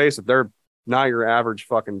mean, let's face it, they're not your average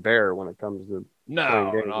fucking bear when it comes to playing games. Not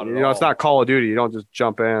at You know, all. it's not Call of Duty. You don't just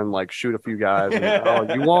jump in, like shoot a few guys. And,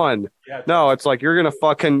 oh, you won. No, it's like you're gonna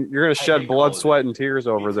shed blood, sweat, and tears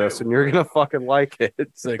over this, and you're gonna fucking like it.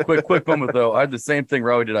 Say quick moment though. I had the same thing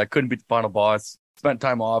Rowie did. I couldn't beat the final boss. Spent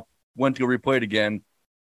time off. Went to go replay it again,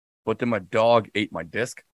 but then my dog ate my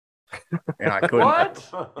disc, and I couldn't. What?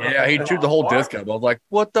 Yeah, he chewed the whole disc up. I was like,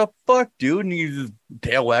 "What the fuck, dude?" And he's just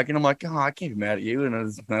tail wagging. I'm like, "Oh, I can't be mad at you." And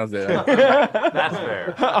that was it. That's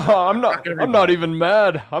fair. I'm not even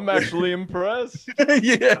mad. I'm actually impressed.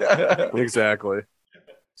 Yeah, exactly.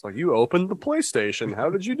 It's like you opened the PlayStation. How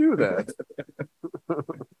did you do that?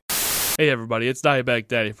 Hey everybody, it's Diabetic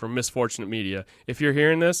Daddy from Misfortunate Media. If you're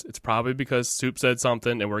hearing this, it's probably because Soup said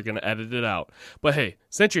something and we're going to edit it out. But hey,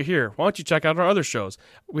 since you're here, why don't you check out our other shows?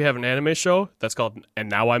 We have an anime show that's called And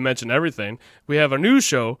Now I Mention Everything. We have a news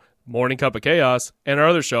show, Morning Cup of Chaos, and our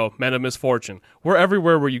other show, Men of Misfortune. We're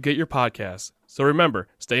everywhere where you get your podcasts. So remember,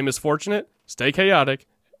 stay misfortunate, stay chaotic,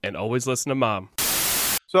 and always listen to Mom.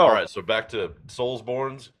 So, all right, so back to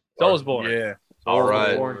Soulsborns. Soulsborne. Yeah. All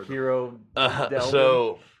right. Soulsborne hero.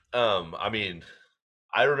 So, I mean,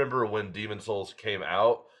 I remember when Demon Souls came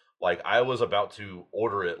out, like I was about to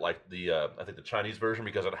order it, like I think the Chinese version,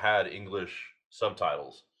 because it had English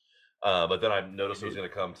subtitles. But then I noticed it was going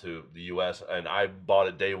to come to the U.S. and I bought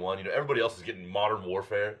it day one. You know, everybody else is getting Modern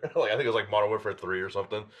Warfare. Like I think it was like Modern Warfare 3 or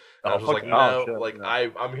something. And I was just like, no,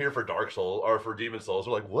 I'm here for Dark Souls or for Demon Souls.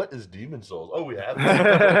 We're like, what is Demon Souls? Oh, we have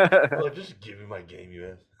it. Like, just give me my game, you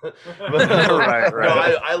ass. Right. No,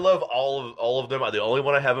 I love all of them. The only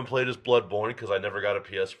one I haven't played is Bloodborne because I never got a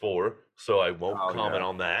PS4, so I won't comment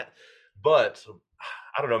on that. But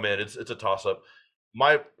I don't know, man. It's a toss up.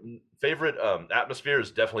 My favorite atmosphere is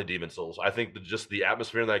definitely Demon Souls. I think just the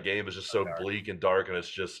atmosphere in that game is just so bleak and dark, and it's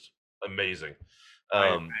just amazing.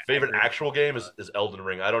 Favorite actual game is Elden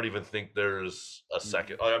Ring. I don't even think there's a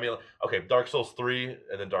second. I mean, okay, Dark Souls 3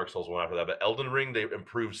 and then Dark Souls 1 after that, but Elden Ring, they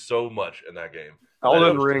improved so much in that game.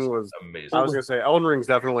 Elden Ring was amazing. I was gonna say Elden Ring's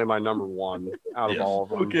definitely my number one out of all of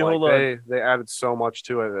them. Okay, hold on. They added so much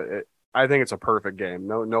to it. I think it's a perfect game.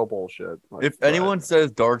 No bullshit. Like, if anyone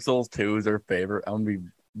says Dark Souls 2 is their favorite, I'm gonna be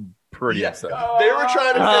pretty upset. They were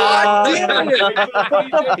trying to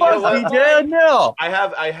no.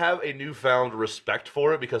 I have a newfound respect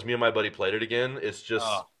for it because me and my buddy played it again. It's just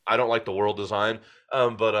I don't like the world design.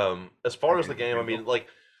 But as far as the game, I mean, like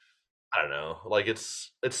I don't know, like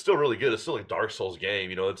it's still really good. It's still a Dark Souls game,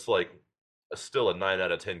 you know. It's like still a 9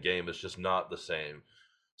 out of 10 game. It's just not the same.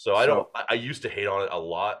 So I used to hate on it a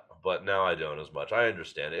lot, but now I don't as much. I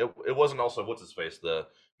understand it. It wasn't also what's his face, the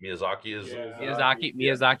Miyazaki is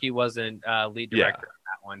Miyazaki wasn't lead director on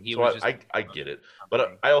that one. He So was just I get it,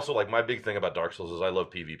 but I also like my big thing about Dark Souls is I love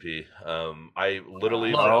PvP. I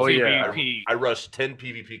literally Love PvP. I rushed 10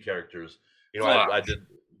 PvP characters. You know, I did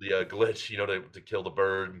the glitch, you know, to kill the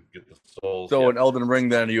bird, get the souls. So in Elden Ring,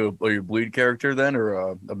 then are you a bleed character then,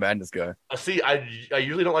 or a madness guy? See, I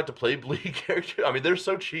usually don't like to play bleed characters. I mean, they're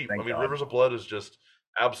so cheap. Thank I mean, God. Rivers of Blood is just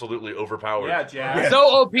absolutely overpowered. Yeah, Jack. so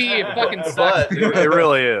OP. It fucking sucks. But it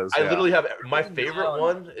really is. I literally have my favorite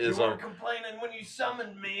one is complaining when you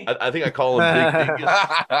summoned me. I think I call him Big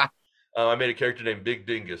Dingus. I made a character named Big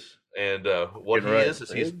Dingus, and what he is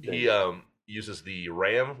he uses the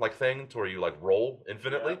ram like thing to where you like roll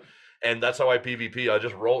infinitely, and that's how I PvP. I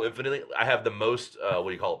just roll infinitely. I have the most what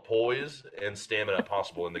do you call it, poise and stamina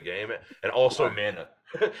possible in the game, and also mana.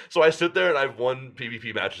 So I sit there and I've won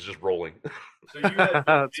PvP matches just rolling. So you had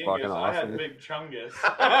That's Big fucking Dingus, I awesome. had Big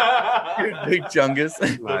Chungus. Big Chungus.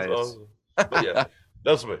 That's Nice. awesome. But yeah,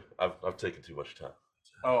 that's me. I've taken too much time.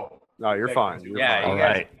 Oh, No, you're fine. You're Yeah, fine. you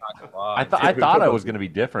guys Right. talk a lot. I thought I was going to be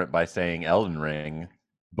different by saying Elden Ring,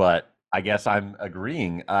 but I guess I'm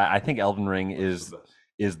agreeing. I think Elden Ring is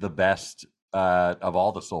the best of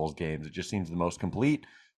all the Souls games. It just seems the most complete.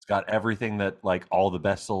 It's got everything that like all the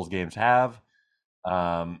best Souls games have.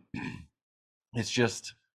 It's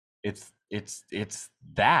just it's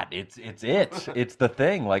that it's the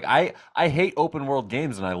thing. Like I hate open world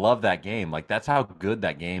games and I love that game. Like that's how good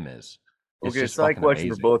that game is. It's Okay, just side fucking question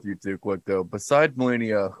amazing. for both you two, quick though. Besides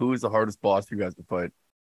Millennia, who is the hardest boss for you guys to fight?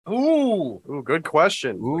 Ooh, good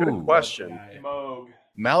question. Good Ooh. question. Moog.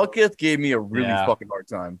 Malekith gave me a really Yeah. fucking hard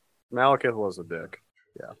time. Malekith was a dick.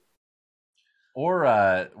 Or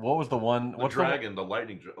what was the one? The What's dragon, the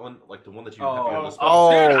lightning one, like the one that you Oh. have to go to the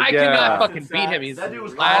Oh, Dude, I yeah. cannot fucking beat him. He's That dude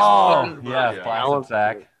was last awesome. fucking yeah, Yeah. flaccid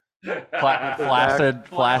sack,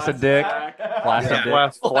 flaccid dick, flaccid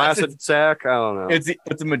dick. Flaccid sack. I don't know.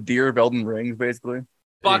 It's a Madeira of Elden Rings, basically.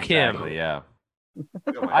 fuck him. Exactly, yeah.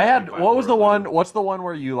 I had what was the one? What's the one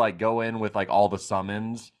where you like go in with like all the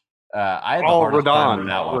summons? I had the hardest time with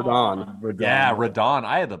that one. Radon. Yeah, Radon.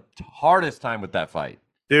 I had the hardest time with that fight.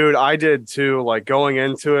 Dude, I did too. Like going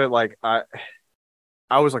into it, like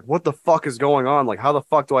I was like, what the fuck is going on? Like, how the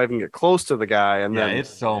fuck do I even get close to the guy? And Yeah, then it's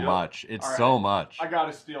so much. It's All right. so much. I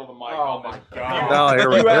gotta steal the mic. Oh on my this. god! Oh, here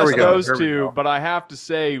we You asked go. those Here we two, go. but I have to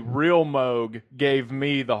say, real Moog gave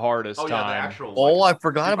me the hardest Oh yeah, the time. actual. Oh, I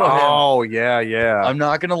forgot about him. oh yeah. I'm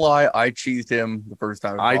not gonna lie, I cheesed him the first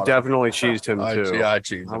time. I fought him. definitely cheesed him I too.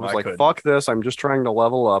 cheesed him. I was like, couldn't. fuck this. I'm just trying to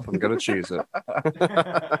level up. I'm gonna cheese it.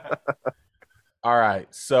 All right,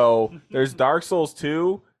 so there's Dark Souls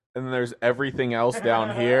 2, and then there's everything else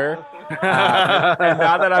down here. And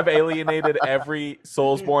now that I've alienated every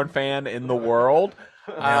Soulsborne fan in the world,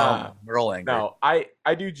 We're all angry. no, I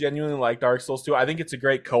do genuinely like Dark Souls 2. I think it's a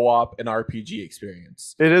great co-op and RPG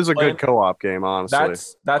experience. It is a Playing- good co-op game, honestly.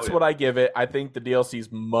 That's Oh, yeah. what I give it. I think the DLC is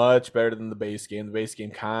much better than the base game. The base game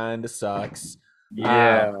kind of sucks.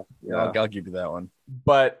 yeah. I'll give you that one.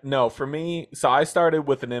 But no, for me, so I started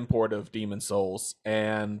with an import of Demon Souls,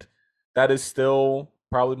 and that is still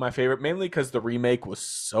probably my favorite, mainly because the remake was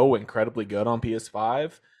so incredibly good on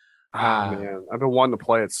PS5. Man, I've been wanting to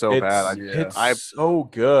play it so it's, bad. It's I so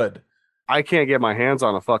good. I can't get my hands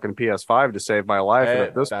on a fucking PS5 to save my life, and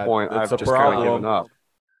at this point, that's I've a just kind of problem. given up.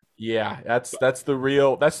 Yeah, that's the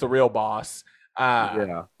real boss.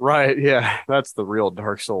 Yeah, right. Yeah, that's the real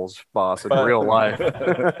Dark Souls boss in But- real life.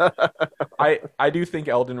 I do think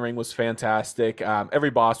Elden Ring was fantastic. Every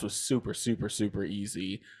boss was super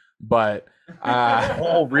easy, but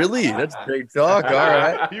Oh, really? That's great talk. All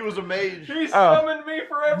right. He was a mage. He summoned me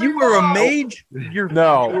for every You were a mage?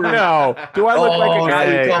 no. Do I look like a guy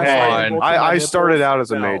Hey, who comes hey, like, multiple I started nipples? out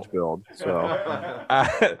as a No. mage build, so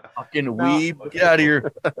Fucking weeb. Get out of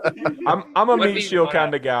here. I'm a What meat do you shield want?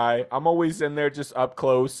 kind of guy. I'm always in there just up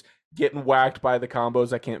close, getting whacked by the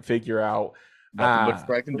combos I can't figure out. Nothing but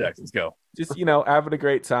strike and dex. Let's go. Just having a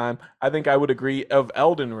great time. I think I would agree. Of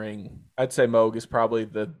Elden Ring, I'd say Moog is probably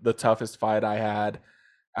the toughest fight I had.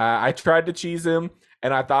 I tried to cheese him,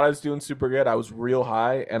 and I thought I was doing super good. I was real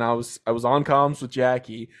high, and I was on comms with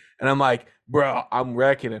Jackie, and I'm like, bro, I'm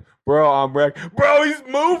wrecking him. Bro, he's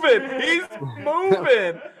moving. He's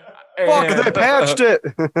moving. fuck, And- they patched it.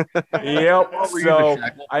 Yep. Were you So the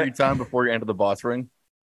shackle three times before you enter the boss ring?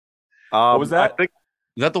 what was that? I think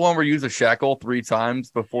Is that the one where you use a shackle 3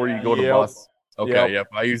 times before you go to Yep. boss? Okay, Yep. yep.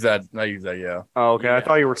 I use that. Yeah. Oh, okay, I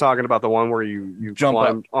thought you were talking about the one where you Jump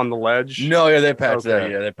climb on the ledge. No, yeah, they patched that.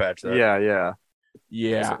 Okay. Yeah, they patched that. Yeah.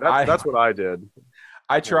 Yeah. So that's what I did.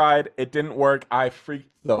 I tried. It didn't work. I freaked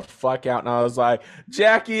the fuck out, and I was like,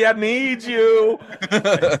 Jackie, I need you.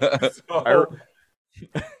 So-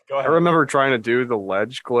 Go I ahead. remember trying to do the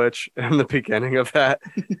ledge glitch in the beginning of that.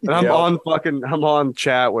 And I'm Yep. I'm on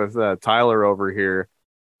chat with Tyler over here,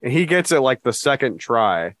 and he gets it like the second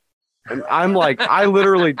try. And I'm like,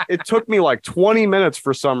 it took me like 20 minutes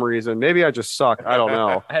for some reason. Maybe I just suck. I don't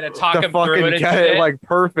know. I had to talk To him through fucking it and get shit. it like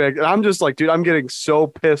perfect. And I'm just like, dude, I'm getting so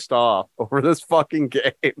pissed off over this fucking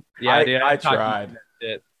game. Yeah, dude, I talked him tried. through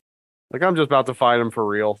it. Like, I'm just about to fight him for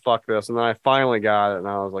real. Fuck this. And then I finally got it. And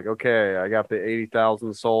I was like, okay, I got the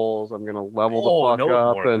 80,000 souls. I'm going to level the fuck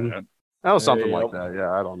up. And that was something like that.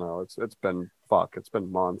 Yeah, I don't know. It's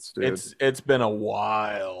been months, dude. It's been a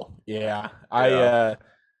while. Yeah.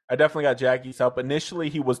 I definitely got Jackie's help. Initially,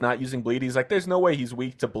 he was not using bleed. He's like, there's no way he's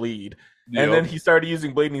weak to bleed. Yep. And then he started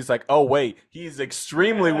using bleed, and he's like, oh, wait, he's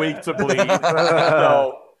extremely weak to bleed.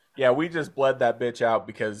 So, yeah, we just bled that bitch out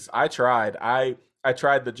because I tried. I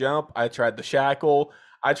tried the jump. I tried the shackle.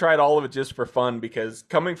 I tried all of it just for fun because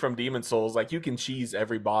coming from Demon Souls, like, you can cheese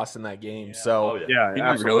every boss in that game. So, yeah,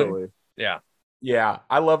 absolutely. Yeah. Yeah,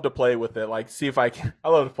 I love to play with it. Like, see if I can. I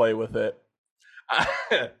love to play with it.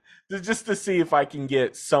 Just to see if I can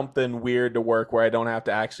get something weird to work where I don't have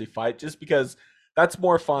to actually fight, just because that's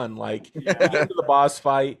more fun. Like, you get into the boss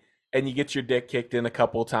fight and you get your dick kicked in a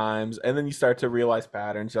couple times, and then you start to realize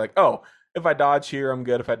patterns. You're like, oh, if I dodge here, I'm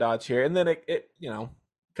good. If I dodge here, and then it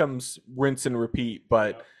comes rinse and repeat.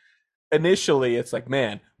 But initially, it's like,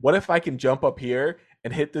 man, what if I can jump up here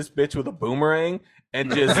and hit this bitch with a boomerang and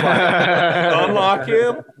just like unlock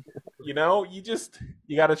him? You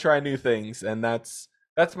got to try new things, and that's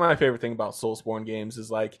my favorite thing about Soulsborne games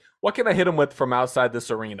is like, what can I hit him with from outside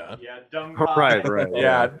this arena? Yeah, dung Right.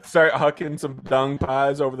 Yeah, start hucking some dung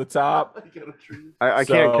pies over the top. I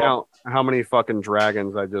can't count how many fucking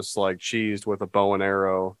dragons I just like cheesed with a bow and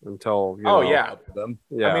arrow until. Yeah.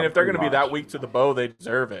 Yeah. I mean, if they're going to be that weak to the bow, they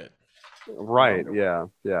deserve it. Right. Yeah.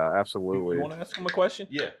 Yeah. Absolutely. You want to ask him a question?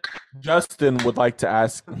 Yeah. Justin would like to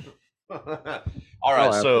ask. All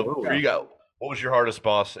right. So absolutely. here you go. What was your hardest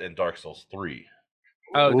boss in Dark Souls 3?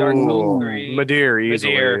 Oh, Dark Souls 3. Madir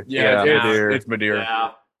easily. Madir. Yeah, Madir. it's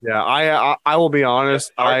Madir. Yeah, I will be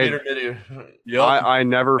honest. I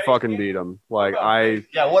never fucking beat him. Like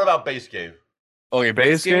Yeah. What about base game? Okay,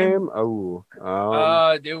 base game. Oh,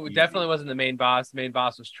 It definitely wasn't the main boss. The main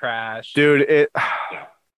boss was trash. dude,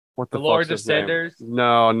 what the Lords fuck's of his name? Cinders?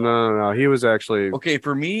 No. He was actually Okay,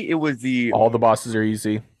 for me, it was the All the bosses are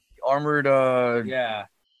easy. armored. Yeah.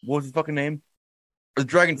 What was his fucking name? The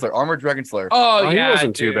Dragon Slayer, armored Dragon Slayer. Oh, he yeah.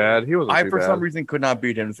 wasn't too dude. bad. He wasn't I too for bad. some reason could not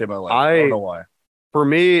beat him to save my life. I don't know why. For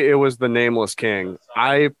me, it was the Nameless King.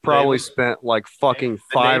 I probably spent like fucking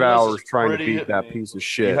 5 Nameless hours is trying to pretty- beat that piece of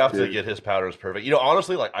shit. You have to dude. get his patterns perfect.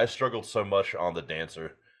 Honestly, like I struggled so much on the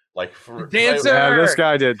Dancer. Like for Dancer! Yeah, this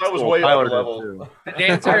guy did. I was Well, way Tyler up did level. too. The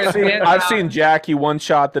Dancer is I've seen Jackie one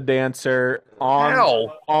shot the Dancer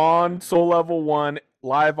on Soul Level 1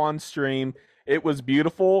 live on stream. It was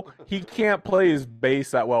beautiful. He can't play his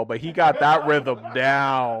bass that well, but he got that rhythm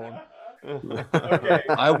down. Okay.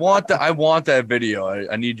 I want that video.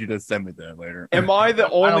 I need you to send me that later. Am I the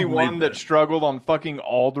only believe one that that. struggled on fucking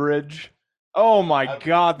Aldridge? Oh my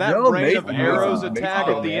god, that No, rain of Mason, arrows Mason, attack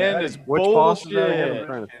Mason. at the end is Which boss is that again? I'm bullshit.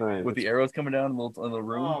 trying to think. With the arrows coming down in the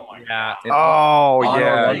room. Oh my Yeah. Oh On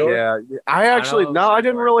yeah, Orlando? yeah. I actually I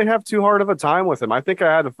didn't really have too hard of a time with him. I think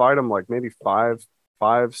I had to fight him like maybe 5-6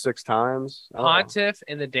 times. I don't know. Pontiff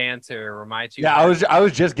and the Dancer were my two. Yeah, I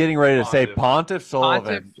was just getting ready to say Pontiff Pontiff.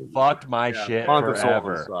 Sullivan fucked my shit Pontiff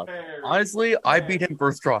forever. Sullivan sucked. Honestly, I beat him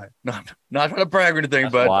first try. Not trying to brag or anything,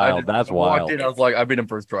 That's but wild. That's I walked wild. in, I was like, I beat him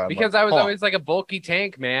first try. I'm Because like, I was huh. always like a bulky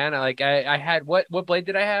tank, man. Like I had what blade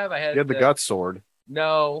did I have? I had You had the gut sword.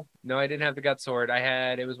 No, I didn't have the gut sword.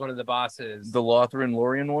 It was one of the bosses. The Lothran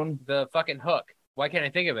Lorien one. The fucking hook. Why can't I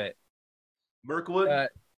think of it? Mirkwood?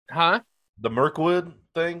 Huh? The Mirkwood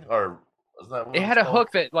thing? Or is that what It it's had a called?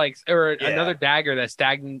 hook that or Yeah. another dagger that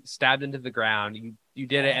stabbed into the ground. You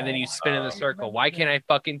did it and then you spin in the circle. Why can't I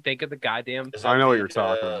fucking think of the goddamn? Is that I know what the, you're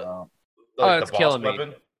talking about. Oh, the it's boss killing me.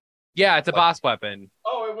 weapon? Yeah, it's a boss weapon.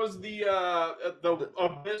 Oh, it was the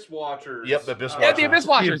Abyss Watchers. Yep, the Abyss Yeah, the Abyss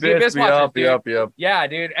Watchers. The Abyss Watchers. Dude. Yep. Yeah,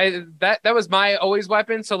 dude. That was my always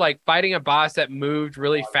weapon. So like fighting a boss that moved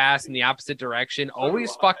really fast in the opposite direction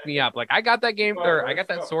always fucked me up. Like I got that game or I got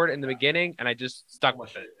that sword in the beginning and I just stuck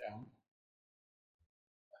with it.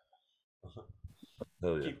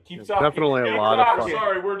 Hell yeah. Keep Definitely a lot of fun.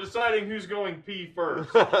 Sorry, we're deciding who's going pee first.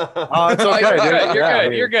 Oh, it's Oh, okay, you're dude. good. You're Yeah,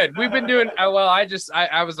 good. You're good. We've been doing well.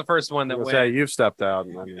 I was the first one that I went. say you've stepped out.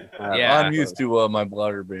 And Yeah. I'm used to my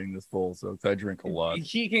bladder being this full, so I drink a lot.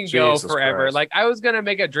 He can go Jesus forever. Christ. Like I was gonna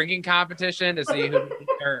make a drinking competition to see who.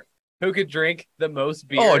 Or, who could drink the most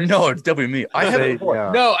beer? Oh no, it's definitely me. I have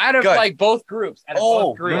No, out of Guys. like both groups. Out of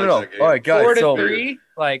both groups. no. All right, guys. 4 to so 3.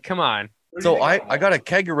 Like, come on. So I got a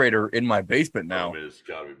kegerator in my basement now. It's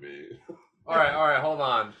gotta be me. All right, hold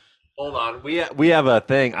on. We have a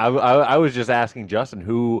thing. I was just asking Justin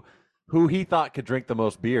who he thought could drink the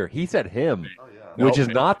most beer. He said him, which is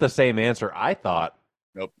not the same answer I thought.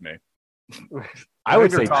 Nope, me. I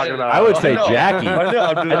would say Jackie.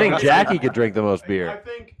 I think Jackie could drink the most I beer.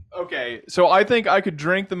 think so I think I could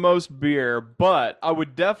drink the most beer, but I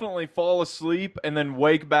would definitely fall asleep and then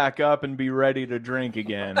wake back up and be ready to drink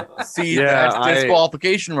again. See, that's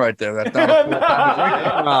disqualification right there. That's not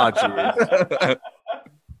Oh, jeez.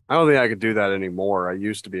 I don't think I could do that anymore. I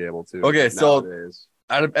used to be able to. Okay, so nowadays.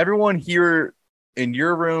 out of everyone here in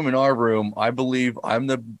your room and our room, I believe I'm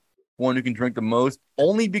the one who can drink the most,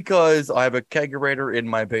 only because I have a kegerator in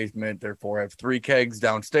my basement. Therefore, I have 3 kegs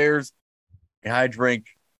downstairs, and I drank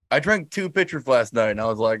 2 pitchers last night, and I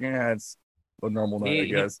was like, it's a normal night, I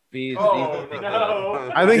guess.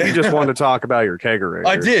 No. I think you just wanted to talk about your kegerator.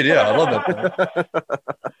 I did, yeah. I love that.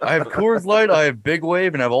 I have Coors Light, I have Big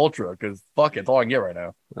Wave, and I have Ultra, because fuck it, that's all I can get right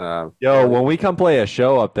now. Yo, when we come play a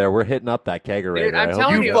show up there, we're hitting up that kegerator. Dude, I'm I hope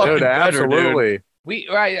telling you, fucking Dude, absolutely.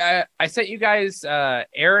 I sent you guys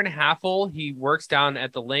Aaron Haffel. He works down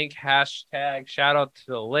at the link. Hashtag shout out to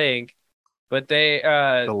the link. But they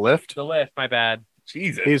The lift? The lift, my bad.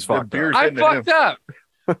 Jesus. He's fucked up. I fucked up.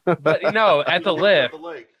 But no, at the lift.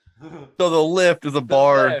 So the lift is a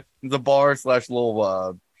bar, slash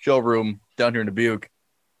little showroom down here in Dubuque,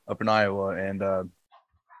 up in Iowa, and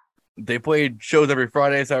they played shows every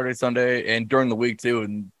Friday, Saturday, Sunday, and during the week too.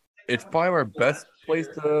 And it's probably our best place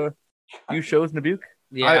to do shows in Dubuque.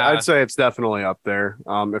 Yeah, I'd say it's definitely up there.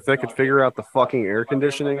 If they could figure out the fucking air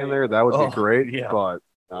conditioning in there, that would be great. Yeah. But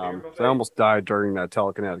I almost died during that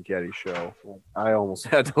Telekinetic Yeti show. I almost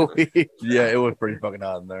had to leave. Yeah, it was pretty fucking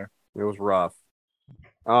hot in there. It was rough.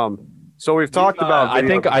 So we've talked about.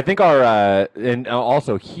 I think our and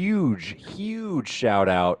also huge shout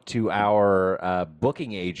out to our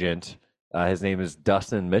booking agent. His name is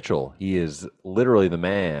Dustin Mitchell. He is literally the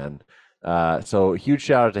man. So huge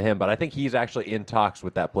shout out to him. But I think he's actually in talks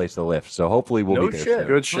with that place to lift. So hopefully we'll be there soon.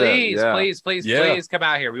 Good shit. Please come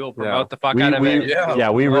out here. We will promote the fuck out of it.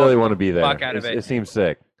 Yeah, we really want to be there. Fuck out of it. It seems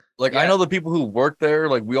sick. Like I know the people who work there.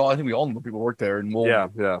 Like I think we all know people who work there, and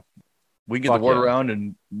we get the word around,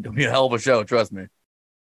 and it'll be a hell of a show. Trust me.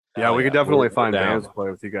 Yeah, we could definitely find bands to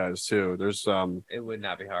play with you guys too. There's it would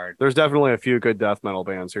not be hard. There's definitely a few good death metal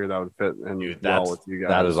bands here that would fit in well with you guys.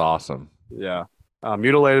 That is awesome. Yeah.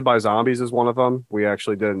 Mutilated by Zombies is one of them. We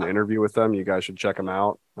actually did an interview with them. You guys should check them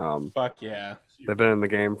out. Fuck yeah. They've been in the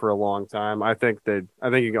game for a long time. I think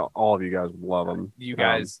all of you guys would love them. You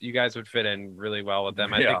guys would fit in really well with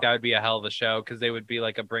them. I think that would be a hell of a show because they would be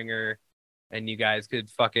like a bringer, and you guys could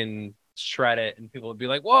fucking shred it, and people would be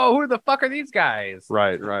like, "Whoa, who the fuck are these guys?"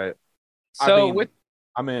 Right. So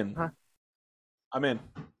I'm in. I'm in.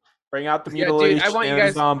 Bring out the mutilation dude, I want you and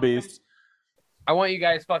guys, zombies. I want you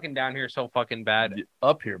guys fucking down here so fucking bad.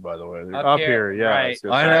 Up here, by the way. Up here, yeah. Right.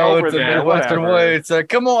 I know it's a Midwestern way. It's like,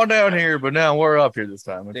 come on down here, but now we're up here this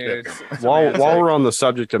time. Dude, while we're on the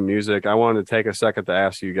subject of music, I wanted to take a second to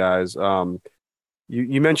ask you guys.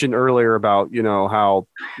 You mentioned earlier about how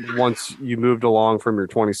once you moved along from your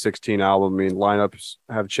 2016 album, I mean lineups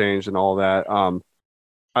have changed and all that.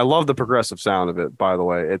 I love the progressive sound of it, by the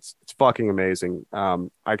way. It's fucking amazing.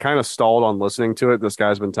 I kind of stalled on listening to it. This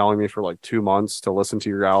guy's been telling me for like 2 months to listen to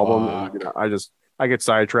your album. And, I get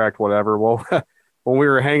sidetracked, whatever. Well, when we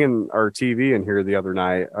were hanging our TV in here the other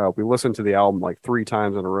night, we listened to the album like 3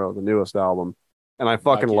 times in a row, the newest album. And I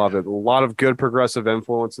fucking love it. A lot of good progressive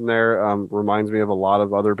influence in there. Reminds me of a lot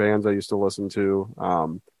of other bands I used to listen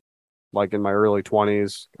to. Like in my early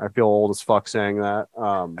 20s. I feel old as fuck saying that.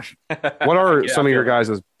 What are some of your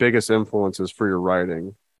guys' biggest influences for your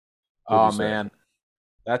writing? Oh man,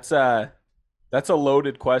 that's a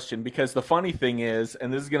loaded question because the funny thing is,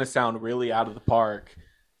 and this is going to sound really out of the park,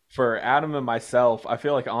 for Adam and myself, I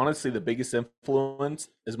feel like honestly the biggest influence,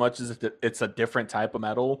 as much as it's a different type of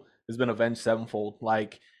metal, has been Avenged Sevenfold.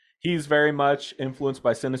 Like he's very much influenced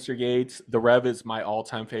by Sinister Gates. The Rev is my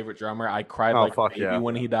all-time favorite drummer. I cried like a baby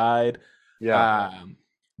when he died. Yeah.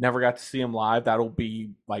 Never got to see him live. That'll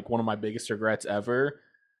be like one of my biggest regrets ever.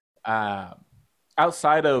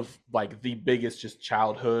 Outside of like the biggest just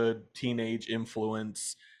childhood, teenage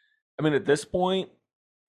influence, I mean, at this point,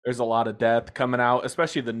 there's a lot of death coming out,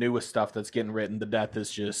 especially the newest stuff that's getting written. The death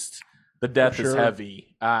is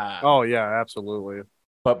heavy. Oh yeah, absolutely.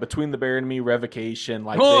 But between the Bear and Me, Revocation,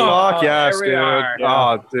 like fuck yes, dude.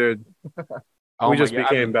 Oh, dude. Oh we my just God.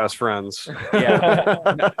 became best friends.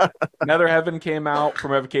 Yeah. Nether Heaven came out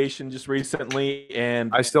from Revocation just recently,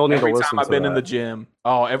 and I still need to every time listen I've to been in the that. gym,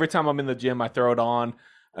 every time I'm in the gym, I throw it on.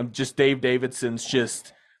 I'm just Dave Davidson's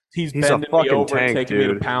just he's He's a bending me fucking over and tank, taking me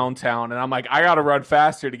to dude. Pound Town, and I'm like, I gotta run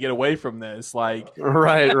faster to get away from this. Like,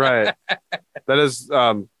 Right. That is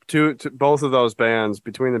two both of those bands,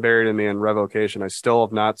 Between the Buried and Me and Revocation, I still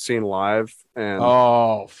have not seen live. And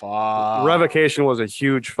oh fuck, Revocation was a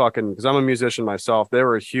huge fucking, because I'm a musician myself. They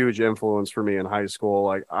were a huge influence for me in high school.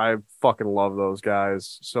 Like I fucking love those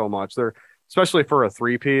guys so much. They're, especially for a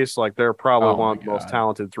 3-piece, like they're probably one of the most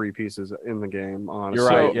talented 3-pieces in the game. Honestly, you're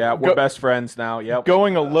right. Yeah, we're best friends now. Yep.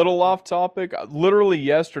 Going a little off topic, literally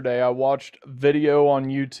yesterday I watched video on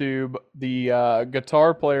YouTube. The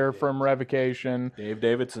guitar player from Revocation, Dave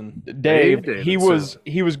Davidson. Dave, he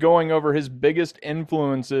was going over his biggest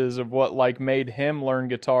influences of what like made him learn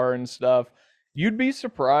guitar and stuff. You'd be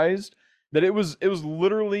surprised that it was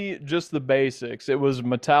literally just the basics. It was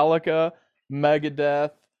Metallica,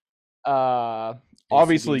 Megadeth,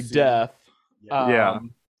 obviously Death.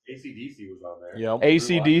 AC/DC was on there. Yep.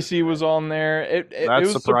 AC/DC was on there. It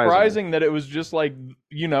was surprising. surprising that it was just like,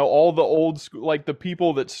 all the old school, like the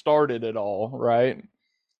people that started it all, right?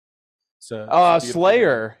 So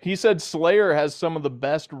Slayer. He said Slayer has some of the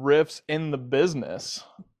best riffs in the business.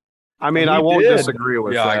 I mean, I won't disagree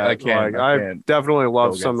with that. I can't. Like, I can't definitely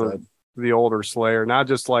love go some of against the older Slayer, not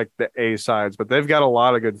just like the A sides, but they've got a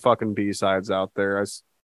lot of good fucking B sides out there.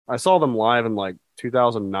 I saw them live in like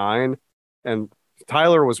 2009, and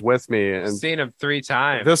Tyler was with me, and Seen him 3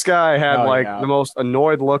 times. this guy had the most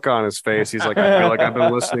annoyed look on his face. He's like, I feel like I've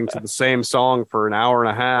been listening to the same song for an hour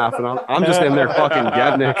and a half, and I'm just in there fucking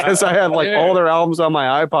getting it, because I had like all their albums on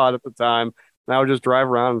my iPod at the time, and I would just drive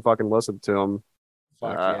around and fucking listen to them.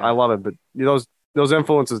 I love it, but those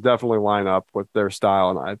influences definitely line up with their style,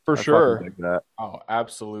 and I fucking dig that. Oh,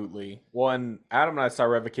 absolutely. When Adam and I saw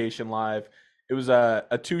Revocation live, it was a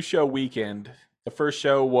 2-show weekend. The first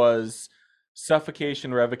show was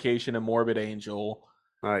Suffocation, Revocation, and Morbid Angel.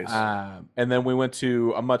 Nice. And then we went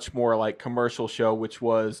to a much more like commercial show, which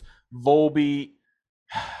was Volbeat,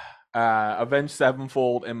 Avenged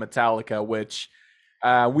Sevenfold, and Metallica, which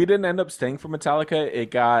we didn't end up staying for Metallica. It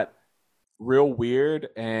got real weird,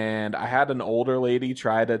 and I had an older lady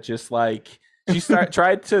try to just like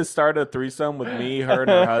tried to start a threesome with me, her, and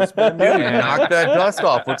her husband. Dude, knock that dust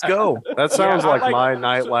off. Let's go. That sounds like my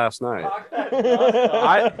night last night.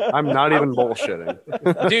 I'm not even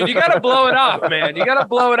bullshitting. Dude, you gotta blow it off, man. You gotta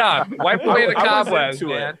blow it off. Wipe away the cobwebs,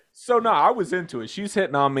 man. So no, I was into it. She's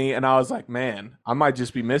hitting on me, and I was like, man, I might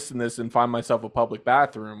just be missing this and find myself a public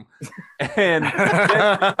bathroom. And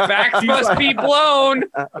facts must be blown.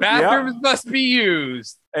 Bathrooms must be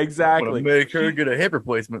used. Exactly. Make her get a hip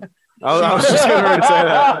replacement. I was just getting ready to say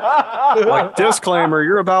that. Like, disclaimer,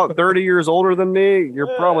 you're about 30 years older than me.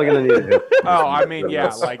 You're probably going to need a hip. Oh, I mean, yeah.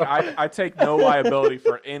 Like, I take no liability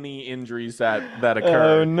for any injuries that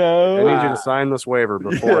occur. Oh, no. I need you to sign this waiver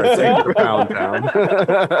before I take you to Pound Town.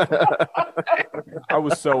 I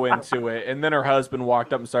was so into it. And then her husband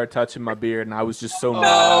walked up and started touching my beard, and I was just so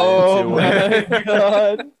not into it.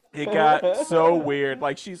 God. It got so weird.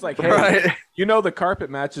 Like, she's like, hey, you know the carpet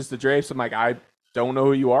matches the drapes. I'm like, I don't know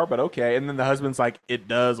who you are, but okay. And then the husband's like, it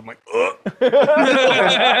does. I'm like, ugh.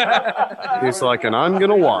 He's like, and I'm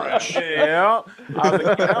gonna watch. Yeah. I was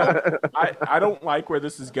like, I don't like where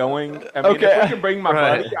this is going. I mean, if we can bring my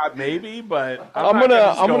buddy, maybe, but I'm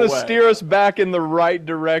gonna steer us back in the right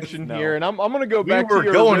direction here, and I'm gonna go back to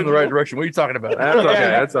your going in the right direction. What are you talking about? That's okay.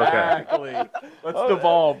 That's okay. Exactly. Let's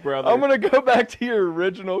devolve, brother. I'm gonna go back to your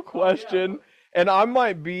original question. And I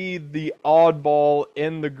might be the oddball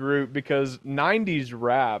in the group because 90s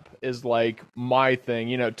rap is like my thing.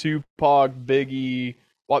 You know, Tupac, Biggie,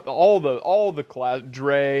 all the class,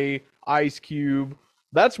 Dre, Ice Cube.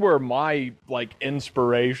 That's where my like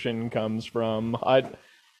inspiration comes from. I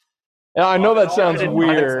know that sounds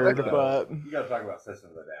weird, but you gotta talk about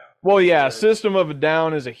System of a Down. Well, yeah, System of a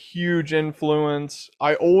Down is a huge influence.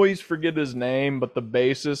 I always forget his name, but the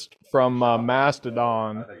bassist from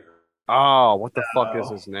Mastodon. Oh, what the fuck is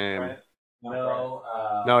his name?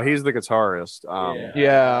 No, he's the guitarist.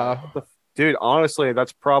 Yeah. Dude, honestly,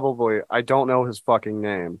 that's probably, I don't know his fucking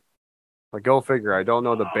name. Like, go figure. I don't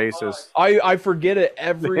know the bassist. I forget it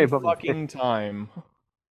every fucking time.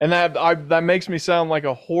 And that makes me sound like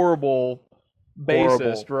a horrible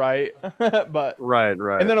bassist, right? But right.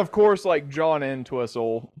 And then of course, like John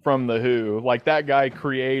Entwistle from The Who, like that guy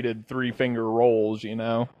created 3-finger rolls, you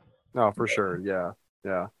know? No, for sure. Yeah.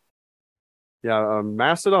 Yeah,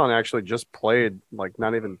 Mastodon actually just played like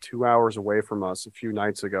not even 2 hours away from us a few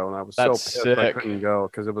nights ago, and I was That's so pissed I sick. couldn't go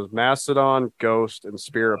because it was Mastodon, Ghost, and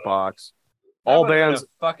Spirit Box. That All would've been a bands,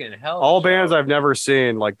 fucking hell. all bands I've never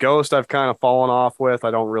seen. Like Ghost, I've kind of fallen off with.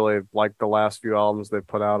 I don't really like the last few albums they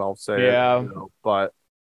put out. I'll say Yeah. it, but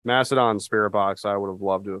Mastodon and Spirit Box, I would have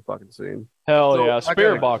loved to have fucking seen. Hell So, yeah, I Spirit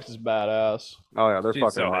gotta- Box is badass. Oh yeah, they're She's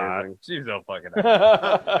fucking so hot. amazing. She's so fucking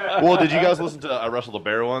hot. Well, did you guys listen to I Wrestled a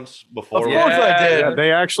Bear once before? Of course I did. Yeah,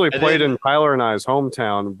 they actually And played then- in Tyler and I's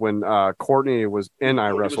hometown when Courtney was in I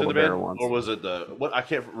Courtney was Wrestled in a the Bear band? once. Or was it the what? I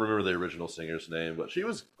can't remember the original singer's name, but she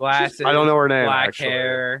was. Glasses. I don't know her name, Black actually.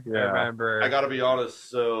 hair. Yeah. I remember. I gotta be honest.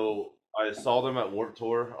 So I saw them at Warped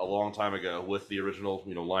Tour a long time ago with the original,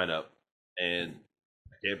 lineup, and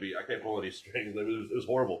I can't pull any strings. It was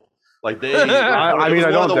horrible. Like they, I it mean, was I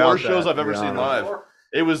one of don't the doubt worst shows that, I've to ever be seen honest. live.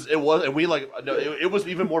 It was, and we it was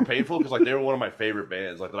even more painful because like they were one of my favorite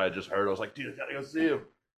bands, like that I just heard. I was like, dude, I gotta go see them.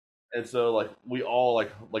 And so like we all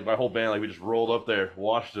like my whole band, like we just rolled up there,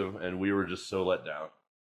 watched them, and we were just so let down.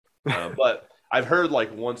 But I've heard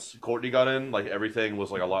like once Courtney got in, like everything was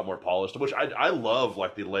like a lot more polished, which I love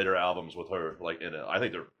like the later albums with her like in it. I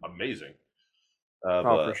think they're amazing.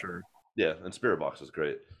 But, for sure. Yeah, and Spirit Box is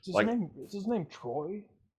great. Is his name Troy?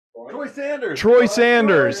 Troy Sanders. Troy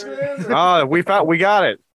Sanders. We got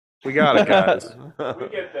it. We got it, guys. We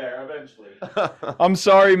get there eventually. I'm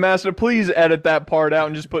sorry, Master. Please edit that part out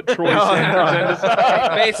and just put Troy Sanders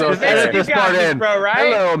in. Mason, edit you this got part this, in. bro,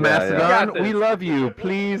 right? Hello, You Mastodon. got this. We love you.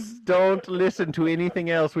 Please don't listen to anything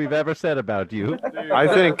else we've ever said about you.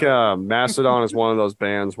 I think Mastodon is one of those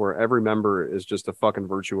bands where every member is just a fucking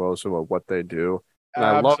virtuoso of what they do. And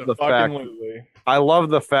I love the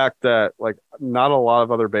fact that like not a lot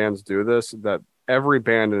of other bands do this, that every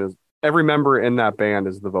member in that band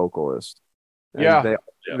is the vocalist. And Yeah.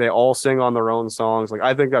 they all sing on their own songs. Like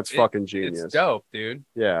I think that's fucking genius. It's dope, dude.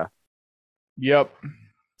 Yeah. Yep.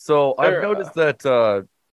 So I've There- noticed that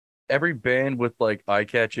every band with like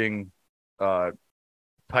eye-catching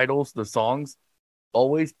titles, the songs,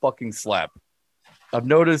 always fucking slap. I've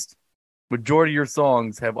noticed majority of your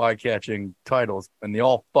songs have eye-catching titles, and they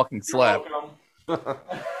all fucking slap. Yeah,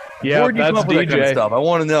 Where'd you come that's up with that kind of DJ. stuff? I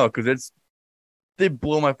want to know because they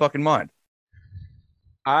blow my fucking mind.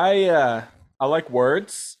 I like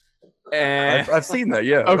words, and I've seen that.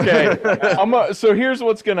 Yeah. Okay. So here's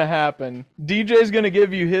what's gonna happen. DJ's gonna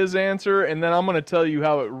give you his answer, and then I'm gonna tell you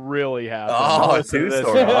how it really happened. Oh, Listen to this.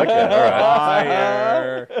 two-story. Okay, all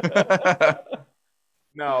Fire.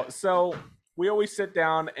 no. So we always sit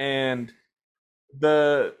down, and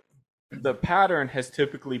the pattern has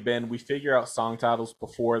typically been we figure out song titles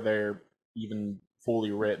before they're even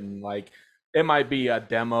fully written. Like it might be a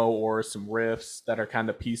demo or some riffs that are kind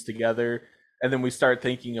of pieced together, and then we start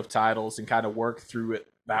thinking of titles and kind of work through it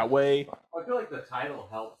that way. I feel like the title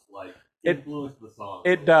helps like influence the song.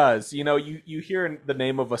 It does. You hear the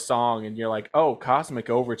name of a song and you're like, oh, Cosmic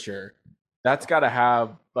Overture. That's got to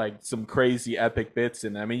have like some crazy epic bits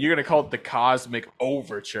in it. I mean, you're gonna call it the Cosmic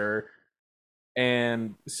Overture.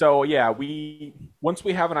 And so yeah, once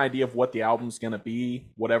we have an idea of what the album's gonna be,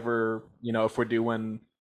 whatever, if we're doing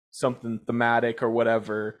something thematic or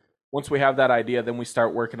whatever, once we have that idea, then we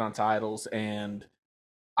start working on titles. And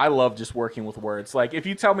I love just working with words. Like if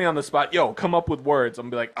you tell me on the spot, yo, come up with words, I'm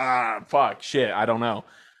gonna be like, fuck, shit, I don't know.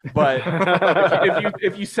 But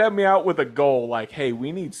if you set me out with a goal, like, hey,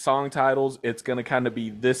 we need song titles, it's gonna kind of be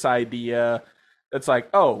this idea. It's like,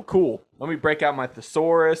 oh, cool. Let me break out my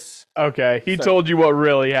thesaurus. Okay, he told you what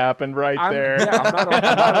really happened right there. Yeah, I'm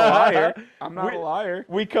not a liar. I'm not a liar.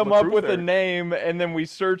 We come up with a name, and then we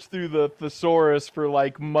search through the thesaurus for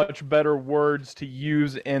like much better words to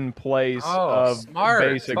use in place of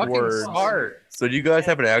basic words. Smart. So do you guys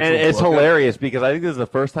have an actual? And it's book? hilarious because I think this is the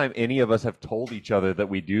first time any of us have told each other that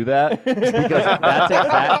we do that. Because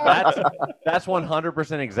that's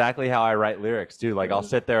 100% exactly how I write lyrics too. Like I'll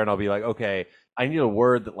sit there and I'll be like, okay, I need a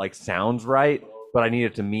word that like sounds right, but I need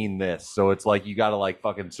it to mean this. So it's like you got to like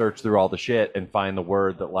fucking search through all the shit and find the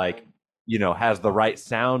word that like has the right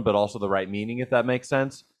sound but also the right meaning, if that makes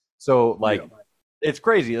sense. So like it's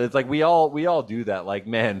crazy. It's like we all do that. Like,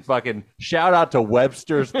 man, fucking shout out to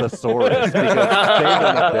Webster's thesaurus because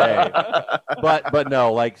saving the day. But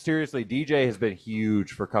no, like seriously, DJ has been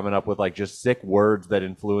huge for coming up with like just sick words that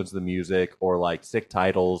influence the music or like sick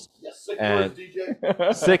titles. Yes, sick and words,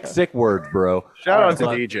 DJ. sick words, bro. Shout out to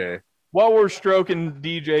DJ. While we're stroking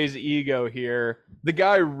DJ's ego here, the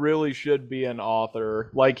guy really should be an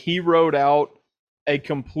author. Like he wrote out a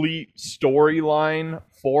complete storyline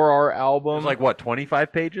for our album. It's like what,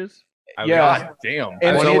 25 pages? Yeah. damn.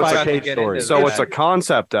 And so it's it's, to get into so it's that. a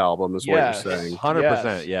concept album, is what you're Yes. saying.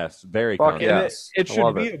 100%, yes. Very Fuck concept. and yes. it I should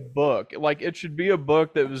love be it. a book. Like it should be a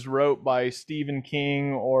book that was wrote by Stephen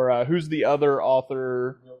King or who's the other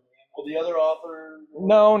author? Well, the other author.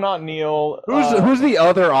 No, not Neil. Who's the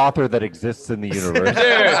other author that exists in the universe?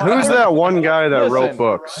 Dude, who's that one guy that wrote Listen.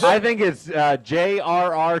 books? I think it's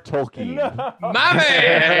J.R.R. Tolkien. My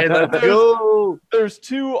man. Let's go. There's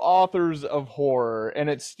two authors of horror, and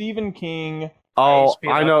it's Stephen King. Oh, H.P.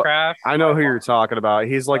 I know. Lovecraft. I know who you're talking about.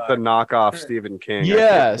 He's like the knockoff Stephen King. I can't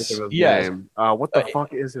Yes, think of his yes. name. What the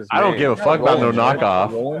fuck is his name? I don't give a fuck about no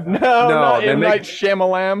knockoff. No, not they M. make- Night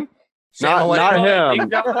Shyamalan. Not him.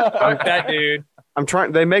 Fuck that dude. I'm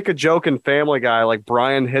trying. They make a joke in Family Guy, like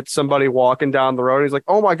Brian hits somebody walking down the road. And he's like,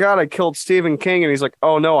 "Oh my god, I killed Stephen King," and he's like,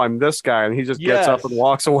 "Oh no, I'm this guy," and he just gets up and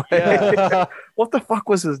walks away. Yeah. What the fuck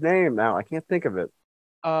was his name? Now I can't think of it.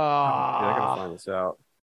 Yeah, I gotta find this out.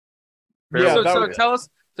 Yeah, so, that so was- tell us.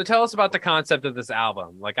 So tell us about the concept of this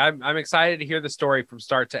album. Like I'm excited to hear the story from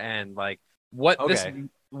start to end. Like what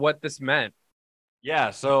this meant.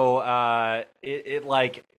 Yeah, so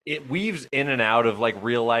it weaves in and out of like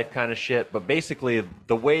real life kind of shit, but basically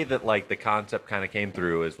the way that like the concept kind of came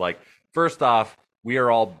through is like, first off, we are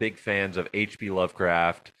all big fans of H.P.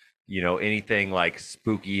 Lovecraft, you know, anything like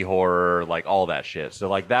spooky horror, like all that shit. So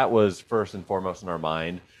like that was first and foremost in our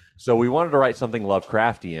mind. So we wanted to write something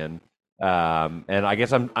Lovecraftian. And I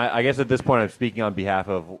guess at this point I'm speaking on behalf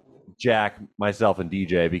of Jack, myself, and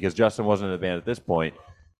DJ because Justin wasn't in the band at this point.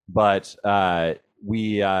 But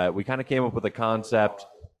we kind of came up with a concept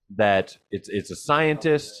that it's a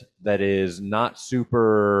scientist that is not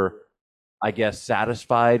super, I guess,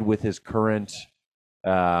 satisfied with his current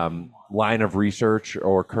line of research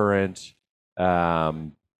or current,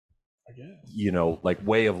 you know, like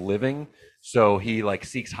way of living. So he like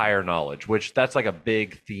seeks higher knowledge, which that's like a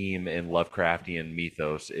big theme in Lovecraftian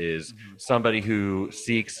mythos is somebody who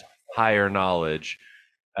seeks higher knowledge.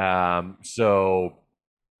 He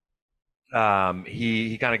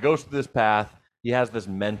kind of goes through this path. He has this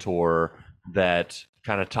mentor that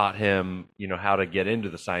kind of taught him, you know, how to get into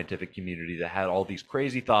the scientific community that had all these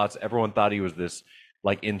crazy thoughts. Everyone thought he was this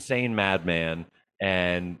like insane madman.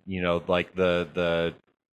 And, you know, like the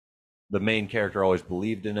main character always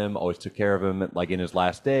believed in him, always took care of him, like in his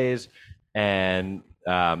last days. And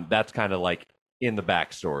that's kind of like in the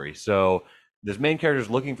backstory. So this main character is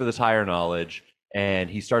looking for this higher knowledge, and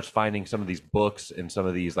he starts finding some of these books and some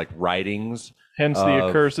of these like writings. Hence the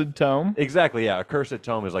Accursed Tome. Exactly, yeah. Accursed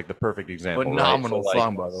Tome is like the perfect example. Phenomenal right? So,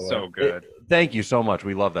 song, by the way. So good. Thank you so much.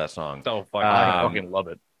 We love that song. So fucking. I fucking love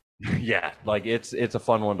it. Yeah, like it's a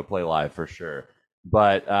fun one to play live for sure.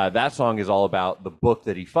 But that song is all about the book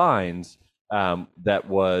that he finds that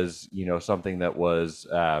was, you know, something that was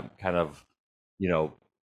kind of, you know,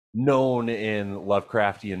 known in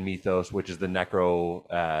Lovecraftian mythos, which is the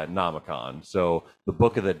Necronomicon. So the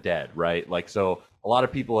Book of the Dead, right? Like, so a lot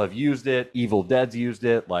of people have used it. Evil Dead's used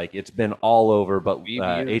it. Like, it's been all over. But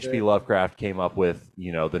H.P. Lovecraft came up with,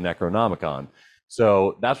 you know, the Necronomicon.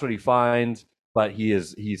 So that's what he finds. But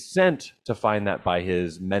he's sent to find that by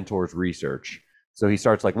his mentor's research. So he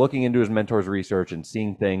starts like looking into his mentor's research and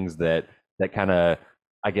seeing things that kind of,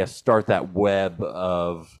 I guess, start that web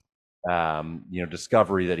of you know,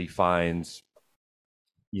 discovery that he finds,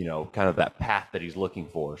 you know, kind of that path that he's looking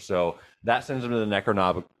for. So that sends him to the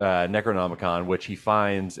Necronomicon, which he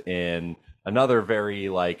finds in another very,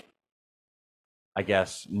 like, I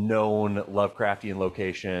guess, known Lovecraftian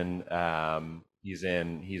location. He's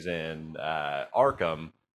in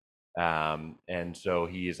Arkham, and so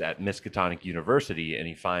he's at Miskatonic University, and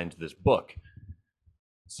he finds this book.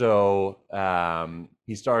 So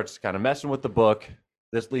he starts kind of messing with the book.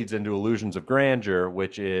 This leads into Illusions of Grandeur,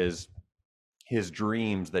 which is his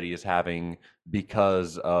dreams that he is having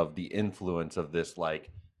because of the influence of this, like,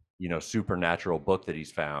 you know, supernatural book that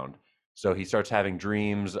he's found. So he starts having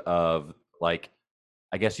dreams of, like,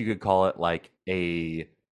 I guess you could call it like a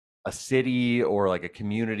city or like a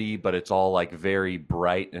community, but it's all like very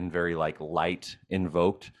bright and very like light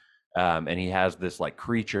invoked. And he has this like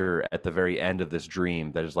creature at the very end of this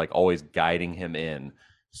dream that is like always guiding him in.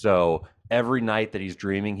 So every night that he's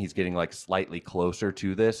dreaming, he's getting like slightly closer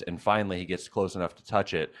to this. And finally he gets close enough to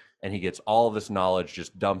touch it. And he gets all of this knowledge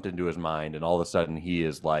just dumped into his mind. And all of a sudden he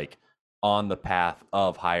is like on the path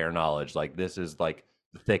of higher knowledge. Like, this is like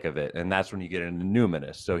the thick of it. And that's when you get into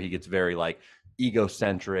Numinous. So he gets very like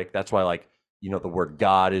egocentric. That's why, like, you know, the word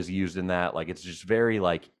God is used in that. Like, it's just very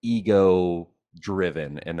like ego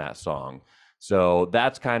driven in that song. So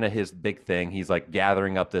that's kind of his big thing. He's like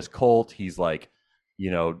gathering up this cult. He's like,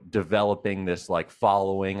 you know, developing this like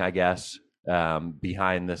following, I guess,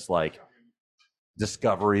 behind this like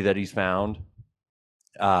discovery that he's found,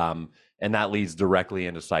 and that leads directly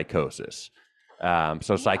into psychosis.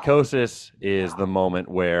 So psychosis is the moment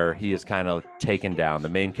where he is kind of taken down. The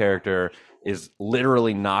main character is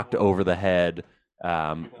literally knocked over the head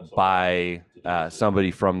by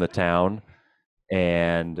somebody from the town,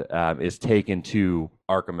 and is taken to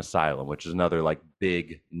Arkham Asylum, which is another like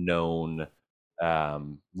big known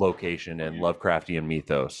location in Lovecraftian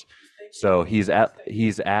mythos. So he's at the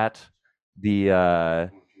he's at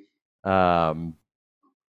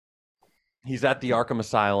the Arkham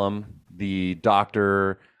Asylum. The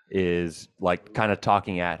doctor is like kind of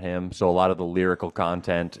talking at him. So a lot of the lyrical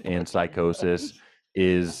content in Psychosis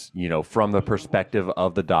is, you know, from the perspective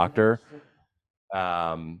of the doctor.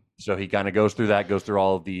 So he kind of goes through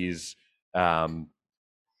all of these, I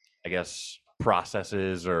guess,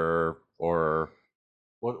 processes or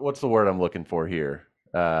what's the word I'm looking for here?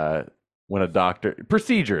 When a doctor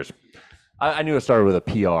procedures. I knew it started with a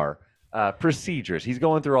PR. Procedures. He's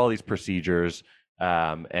going through all these procedures,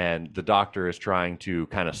 and the doctor is trying to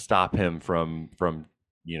kind of stop him from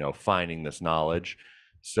you know finding this knowledge.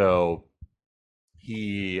 So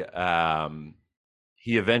he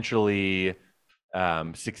eventually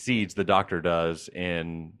succeeds. The doctor does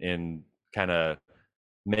in kind of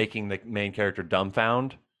making the main character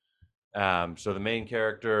dumbfound. So the main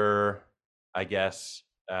character, I guess,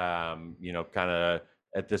 you know, kind of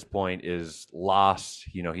at this point is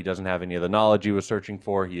lost. You know, he doesn't have any of the knowledge he was searching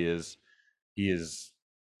for. He is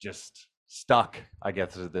just stuck, I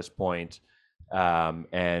guess, at this point.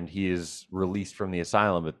 And he is released from the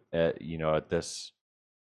asylum you know, at this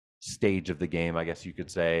stage of the game, I guess you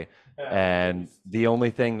could say. And the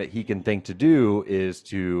only thing that he can think to do is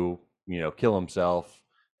to, you know, kill himself.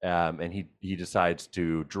 And he decides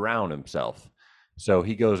to drown himself. So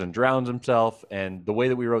he goes and drowns himself. And the way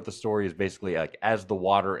that we wrote the story is basically like as the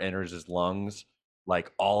water enters his lungs,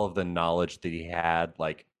 like all of the knowledge that he had,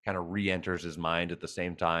 like kind of re-enters his mind at the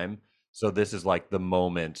same time. So this is like the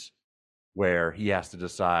moment where he has to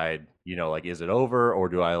decide, you know, like, is it over or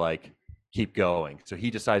do I like keep going? So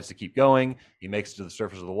he decides to keep going. He makes it to the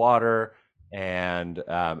surface of the water. And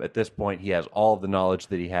at this point, he has all of the knowledge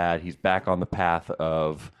that he had. He's back on the path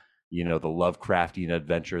of, you know, the Lovecraftian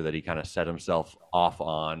adventure that he kind of set himself off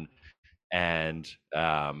on. And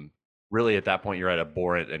really at that point, you're at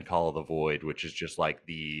Abhorrent and Call of the Void, which is just like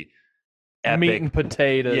the epic meat and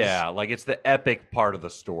potatoes. Yeah, like it's the epic part of the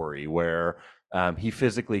story where he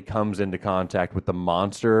physically comes into contact with the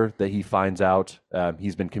monster that he finds out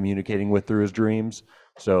he's been communicating with through his dreams.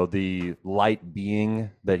 So the light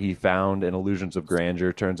being that he found in Illusions of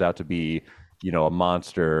Grandeur turns out to be, you know, a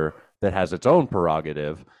monster that has its own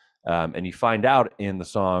prerogative. And you find out in the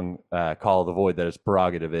song Call of the Void that its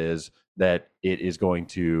prerogative is that it is going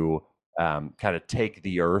to kind of take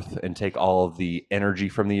the earth and take all of the energy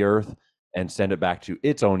from the earth and send it back to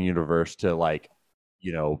its own universe to, like,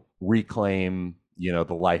 you know, reclaim, you know,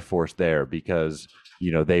 the life force there because,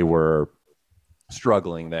 you know, they were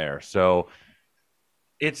struggling there. So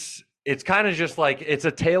it's kind of just like, it's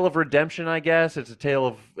a tale of redemption, I guess. It's a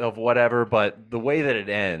tale of whatever, but the way that it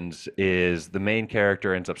ends is the main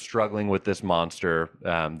character ends up struggling with this monster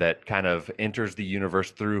that kind of enters the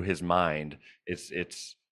universe through his mind.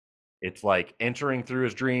 It's like entering through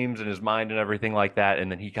his dreams and his mind and everything like that,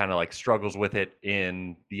 and then he kind of like struggles with it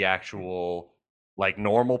in the actual like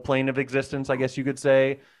normal plane of existence, I guess you could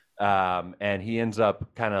say. And he ends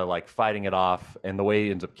up kind of like fighting it off, and the way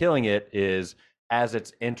he ends up killing it is as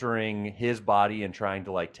it's entering his body and trying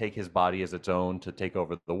to like take his body as its own to take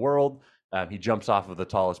over the world. He jumps off of the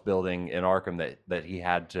tallest building in Arkham that he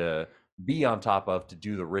had to be on top of to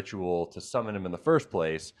do the ritual to summon him in the first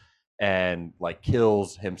place, and like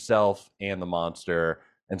kills himself and the monster.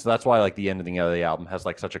 And so that's why like the ending of the album has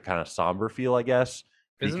like such a kind of somber feel, I guess.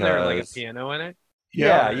 Isn't there like a piano in it?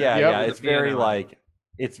 Yeah. It's very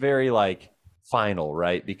like final,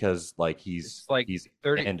 right? Because like he's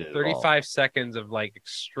 35 seconds of like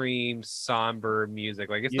extreme somber music.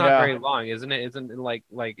 Like it's not very long, isn't it? Isn't it like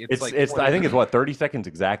it's like I think it's what 30 seconds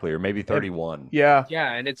exactly, or maybe 31. Yeah,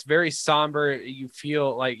 and it's very somber. You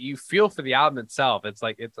feel for the album itself. It's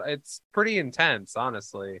like it's pretty intense,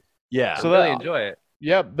 honestly. Yeah, so I really enjoy it.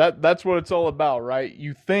 Yeah, that's what it's all about, right?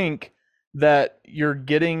 You think that you're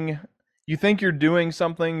doing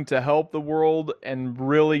something to help the world, and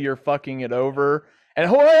really you're fucking it over. And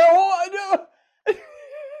well,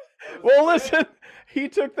 listen, he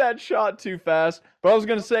took that shot too fast. But I was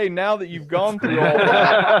gonna say, now that you've gone through all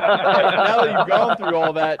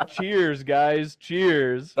that, cheers, guys,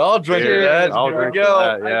 cheers. I'll drink that. I'll drink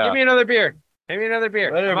that. Yeah. Give me another beer.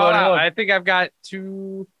 Hold on. I think I've got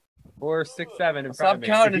two 4, 6, 7 in Stop front of me.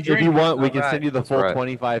 counting. If you want, we can Alright. send you the full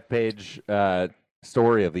 25-page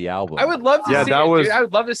story of the album. I would love to Yeah, see that it, was- dude. I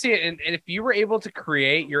would love to see it. And if you were able to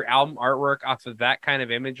create your album artwork off of that kind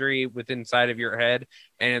of imagery within inside of your head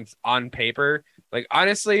and it's on paper, like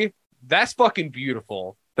honestly, that's fucking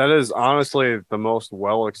beautiful. That is honestly the most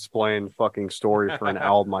well-explained fucking story for an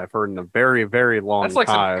album I've heard in a very, very long That's like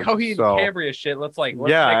time. some Coheed So, Cambria shit. Let's make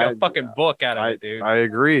Yeah, a fucking book out of it, dude. I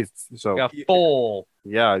agree. So Like a full.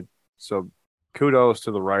 yeah, so kudos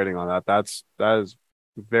to the writing on that. That is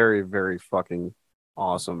very, very fucking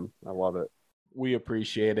awesome. I love it. We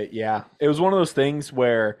appreciate it. Yeah. It was one of those things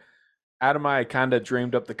where Adam and I kind of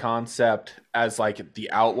dreamed up the concept as like the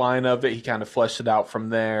outline of it. He kind of fleshed it out from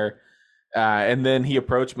there. And then he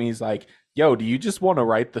approached me. He's like, yo, do you just want to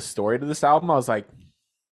write the story to this album? I was like,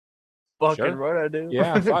 Fucking sure. right, I do.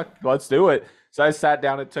 Yeah, fuck, let's do it. So I sat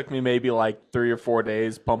down. It took me maybe like 3 or 4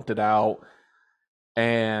 days, pumped it out.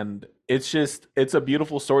 And it's a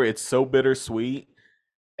beautiful story. It's so bittersweet.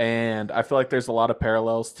 And I feel like there's a lot of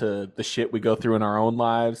parallels to the shit we go through in our own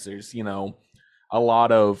lives. There's, a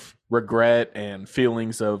lot of regret and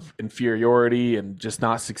feelings of inferiority and just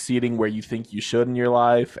not succeeding where you think you should in your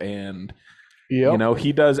life. And,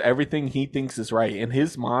 he does everything he thinks is right. In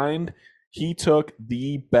his mind, he took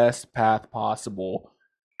the best path possible.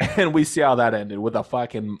 And we see how that ended with a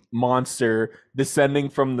fucking monster descending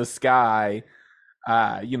from the sky,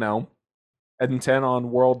 intent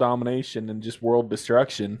on world domination and just world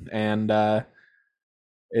destruction. And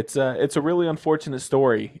it's a really unfortunate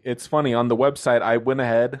story. It's funny, on the website I went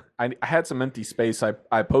ahead, I had some empty space.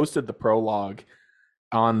 I posted the prologue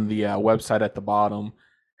on the website at the bottom,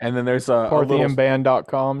 and then there's a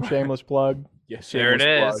Parthianband.com, shameless plug. Yeah, There it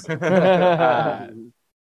shameless is. plug.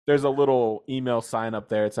 There's a little email sign up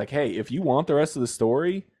there. It's like, hey, if you want the rest of the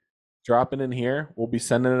story, drop it in here. We'll be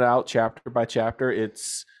sending it out chapter by chapter.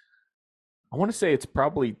 I want to say it's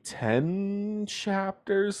probably 10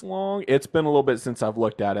 chapters long. It's been a little bit since I've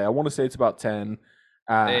looked at it. I want to say it's about 10.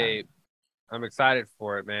 Hey, I'm excited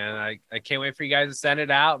for it, man. I can't wait for you guys to send it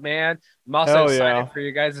out, man. I'm also Hell excited yeah. for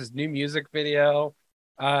you guys' new music video.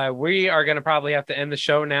 We are gonna probably have to end the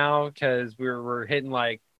show now because we're hitting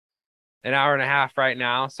like an hour and a half right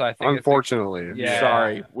now. So I think Unfortunately. Yeah.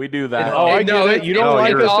 Sorry, we do that. Oh, I get it. You don't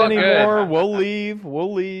like you're- us all anymore. We'll leave.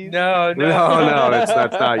 We'll leave. No, that's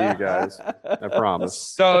not you guys. I promise.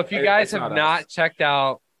 So if you guys It's have not not us. checked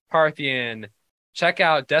out Parthian, check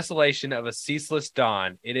out Desolation of a Ceaseless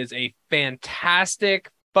Dawn. It is a fantastic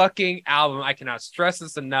fucking album. I cannot stress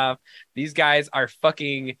this enough. These guys are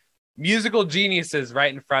fucking musical geniuses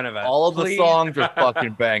right in front of us. All of the Please. songs are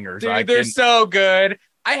fucking bangers. Dude, they're so good.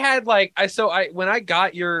 I had like when I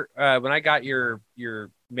got your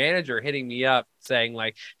manager hitting me up saying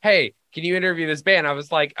like, hey, can you interview this band? I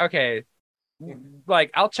was like, okay,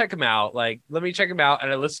 like I'll check them out. Like, let me check them out.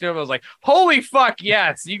 And I listened to them. I was like, holy fuck,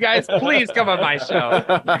 yes, you guys, please come on my show.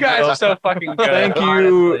 You guys are so fucking good. Thank you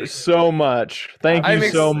honestly. so much. Thank you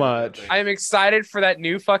so much. I'm excited for that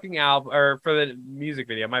new fucking album or for the music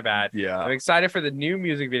video. My bad. Yeah. I'm excited for the new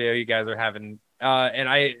music video you guys are having. And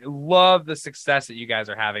I love the success that you guys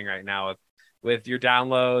are having right now with your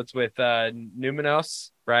downloads with Numinos,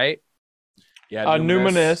 right? Yeah,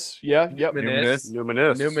 Numinous. Yeah, yep.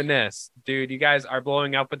 Numinous. Dude, you guys are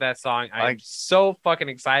blowing up with that song. I'm so fucking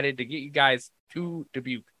excited to get you guys to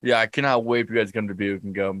Dubuque. Yeah, I cannot wait for you guys to come to Dubuque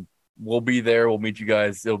and go. We'll be there. We'll meet you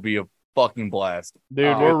guys. It'll be a fucking blast.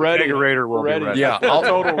 Dude, we're ready. Kegerator will be ready. Yeah,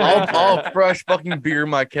 I'll have fresh fucking beer in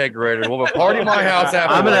my kegerator. We'll have a party in my house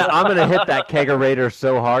after. I'm gonna hit that kegerator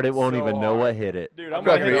so hard it won't even know what hit it. Dude, I'm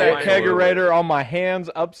gonna hit that kegerator on my hands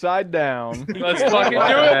upside down. Let's fucking do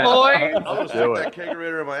it, boys. I'll just stick that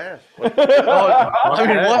kegerator in my ass. I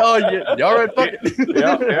mean, what? Y'all right? Fuck it.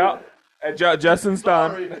 Yeah. Justin's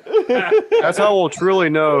done. That's how we'll truly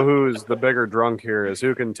know who's the bigger drunk here, is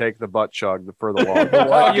who can take the butt chug for the long.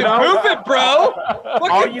 Fucking proof it, bro.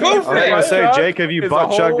 Fucking proof I was gonna it. say, Jake, have you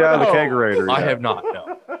butt chugged out of the kegerator? I yet? have not.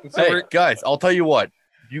 No. So Hey we're- guys, I'll tell you what.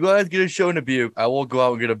 If you guys get a show in Dubuque, I will go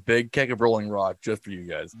out and get a big keg of Rolling Rock just for you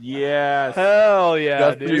guys. Yes. Hell yeah,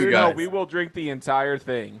 Just for dude. you No, guys. we will drink the entire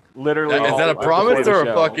thing. Literally. Is that a all promise before or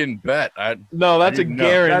the a show. fucking bet? No, that's a No,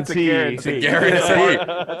 guarantee. That's a guarantee. Guarantee.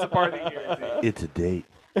 That's a part of the guarantee. It's a date.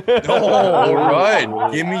 Oh, all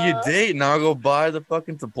right. Give me your date and I'll go buy the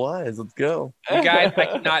fucking supplies. Let's go. You guys, I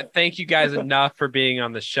cannot thank you guys enough for being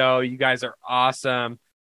on the show. You guys are awesome.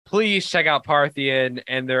 Please check out Parthian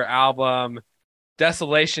and their album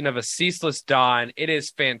Desolation of a Ceaseless Dawn. It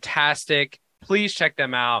is fantastic. Please check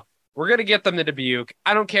them out. We're gonna get them to Dubuque.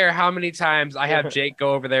 I don't care how many times I have Jake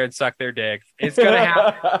go over there and suck their dick. It's gonna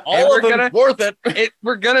happen. All of them worth it.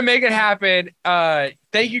 We're gonna make it happen.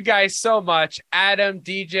 Thank you guys so much, Adam,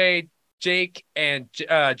 DJ, Jake, and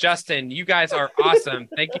Justin. You guys are awesome.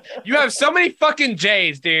 Thank you. You have so many fucking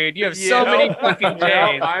J's, dude. You have so many fucking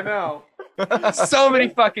J's. I know. So many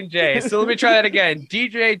fucking J's. So let me try that again.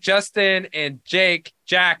 DJ, Justin, and Jack.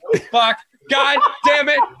 Fuck. God damn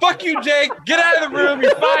it. Fuck you, Jake. Get out of the room.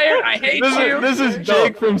 You're fired. I hate you. This is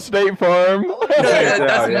Jake from State Farm.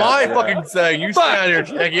 That's my fucking saying. You stay out here,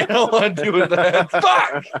 Jackie. I don't want to do with that.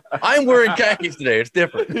 Fuck. I'm wearing khakis today. It's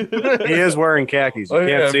different. He is wearing khakis. You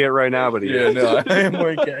can't see it right now, but he is. No, I am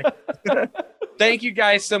wearing khakis. Thank you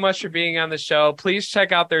guys so much for being on the show. Please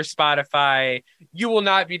check out their Spotify. You will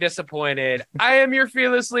not be disappointed. I am your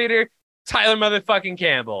fearless leader, Tyler motherfucking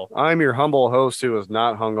Campbell. I'm your humble host who is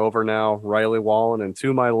not hungover now, Riley Wallen, and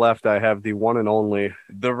to my left I have the one and only,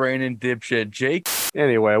 the reigning dipshit, Jake.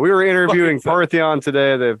 Anyway, we were interviewing Parthian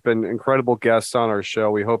today. They've been incredible guests on our show.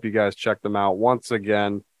 We hope you guys check them out. Once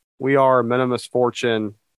again, we are Men of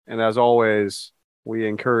Misfortune, and as always, we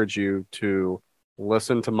encourage you to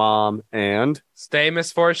listen to Mom and stay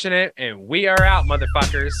misfortunate, and we are out,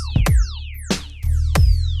 motherfuckers.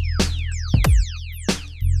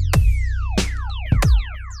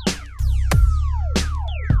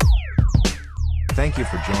 Thank you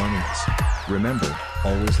for joining us. Remember,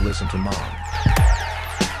 always listen to Mom.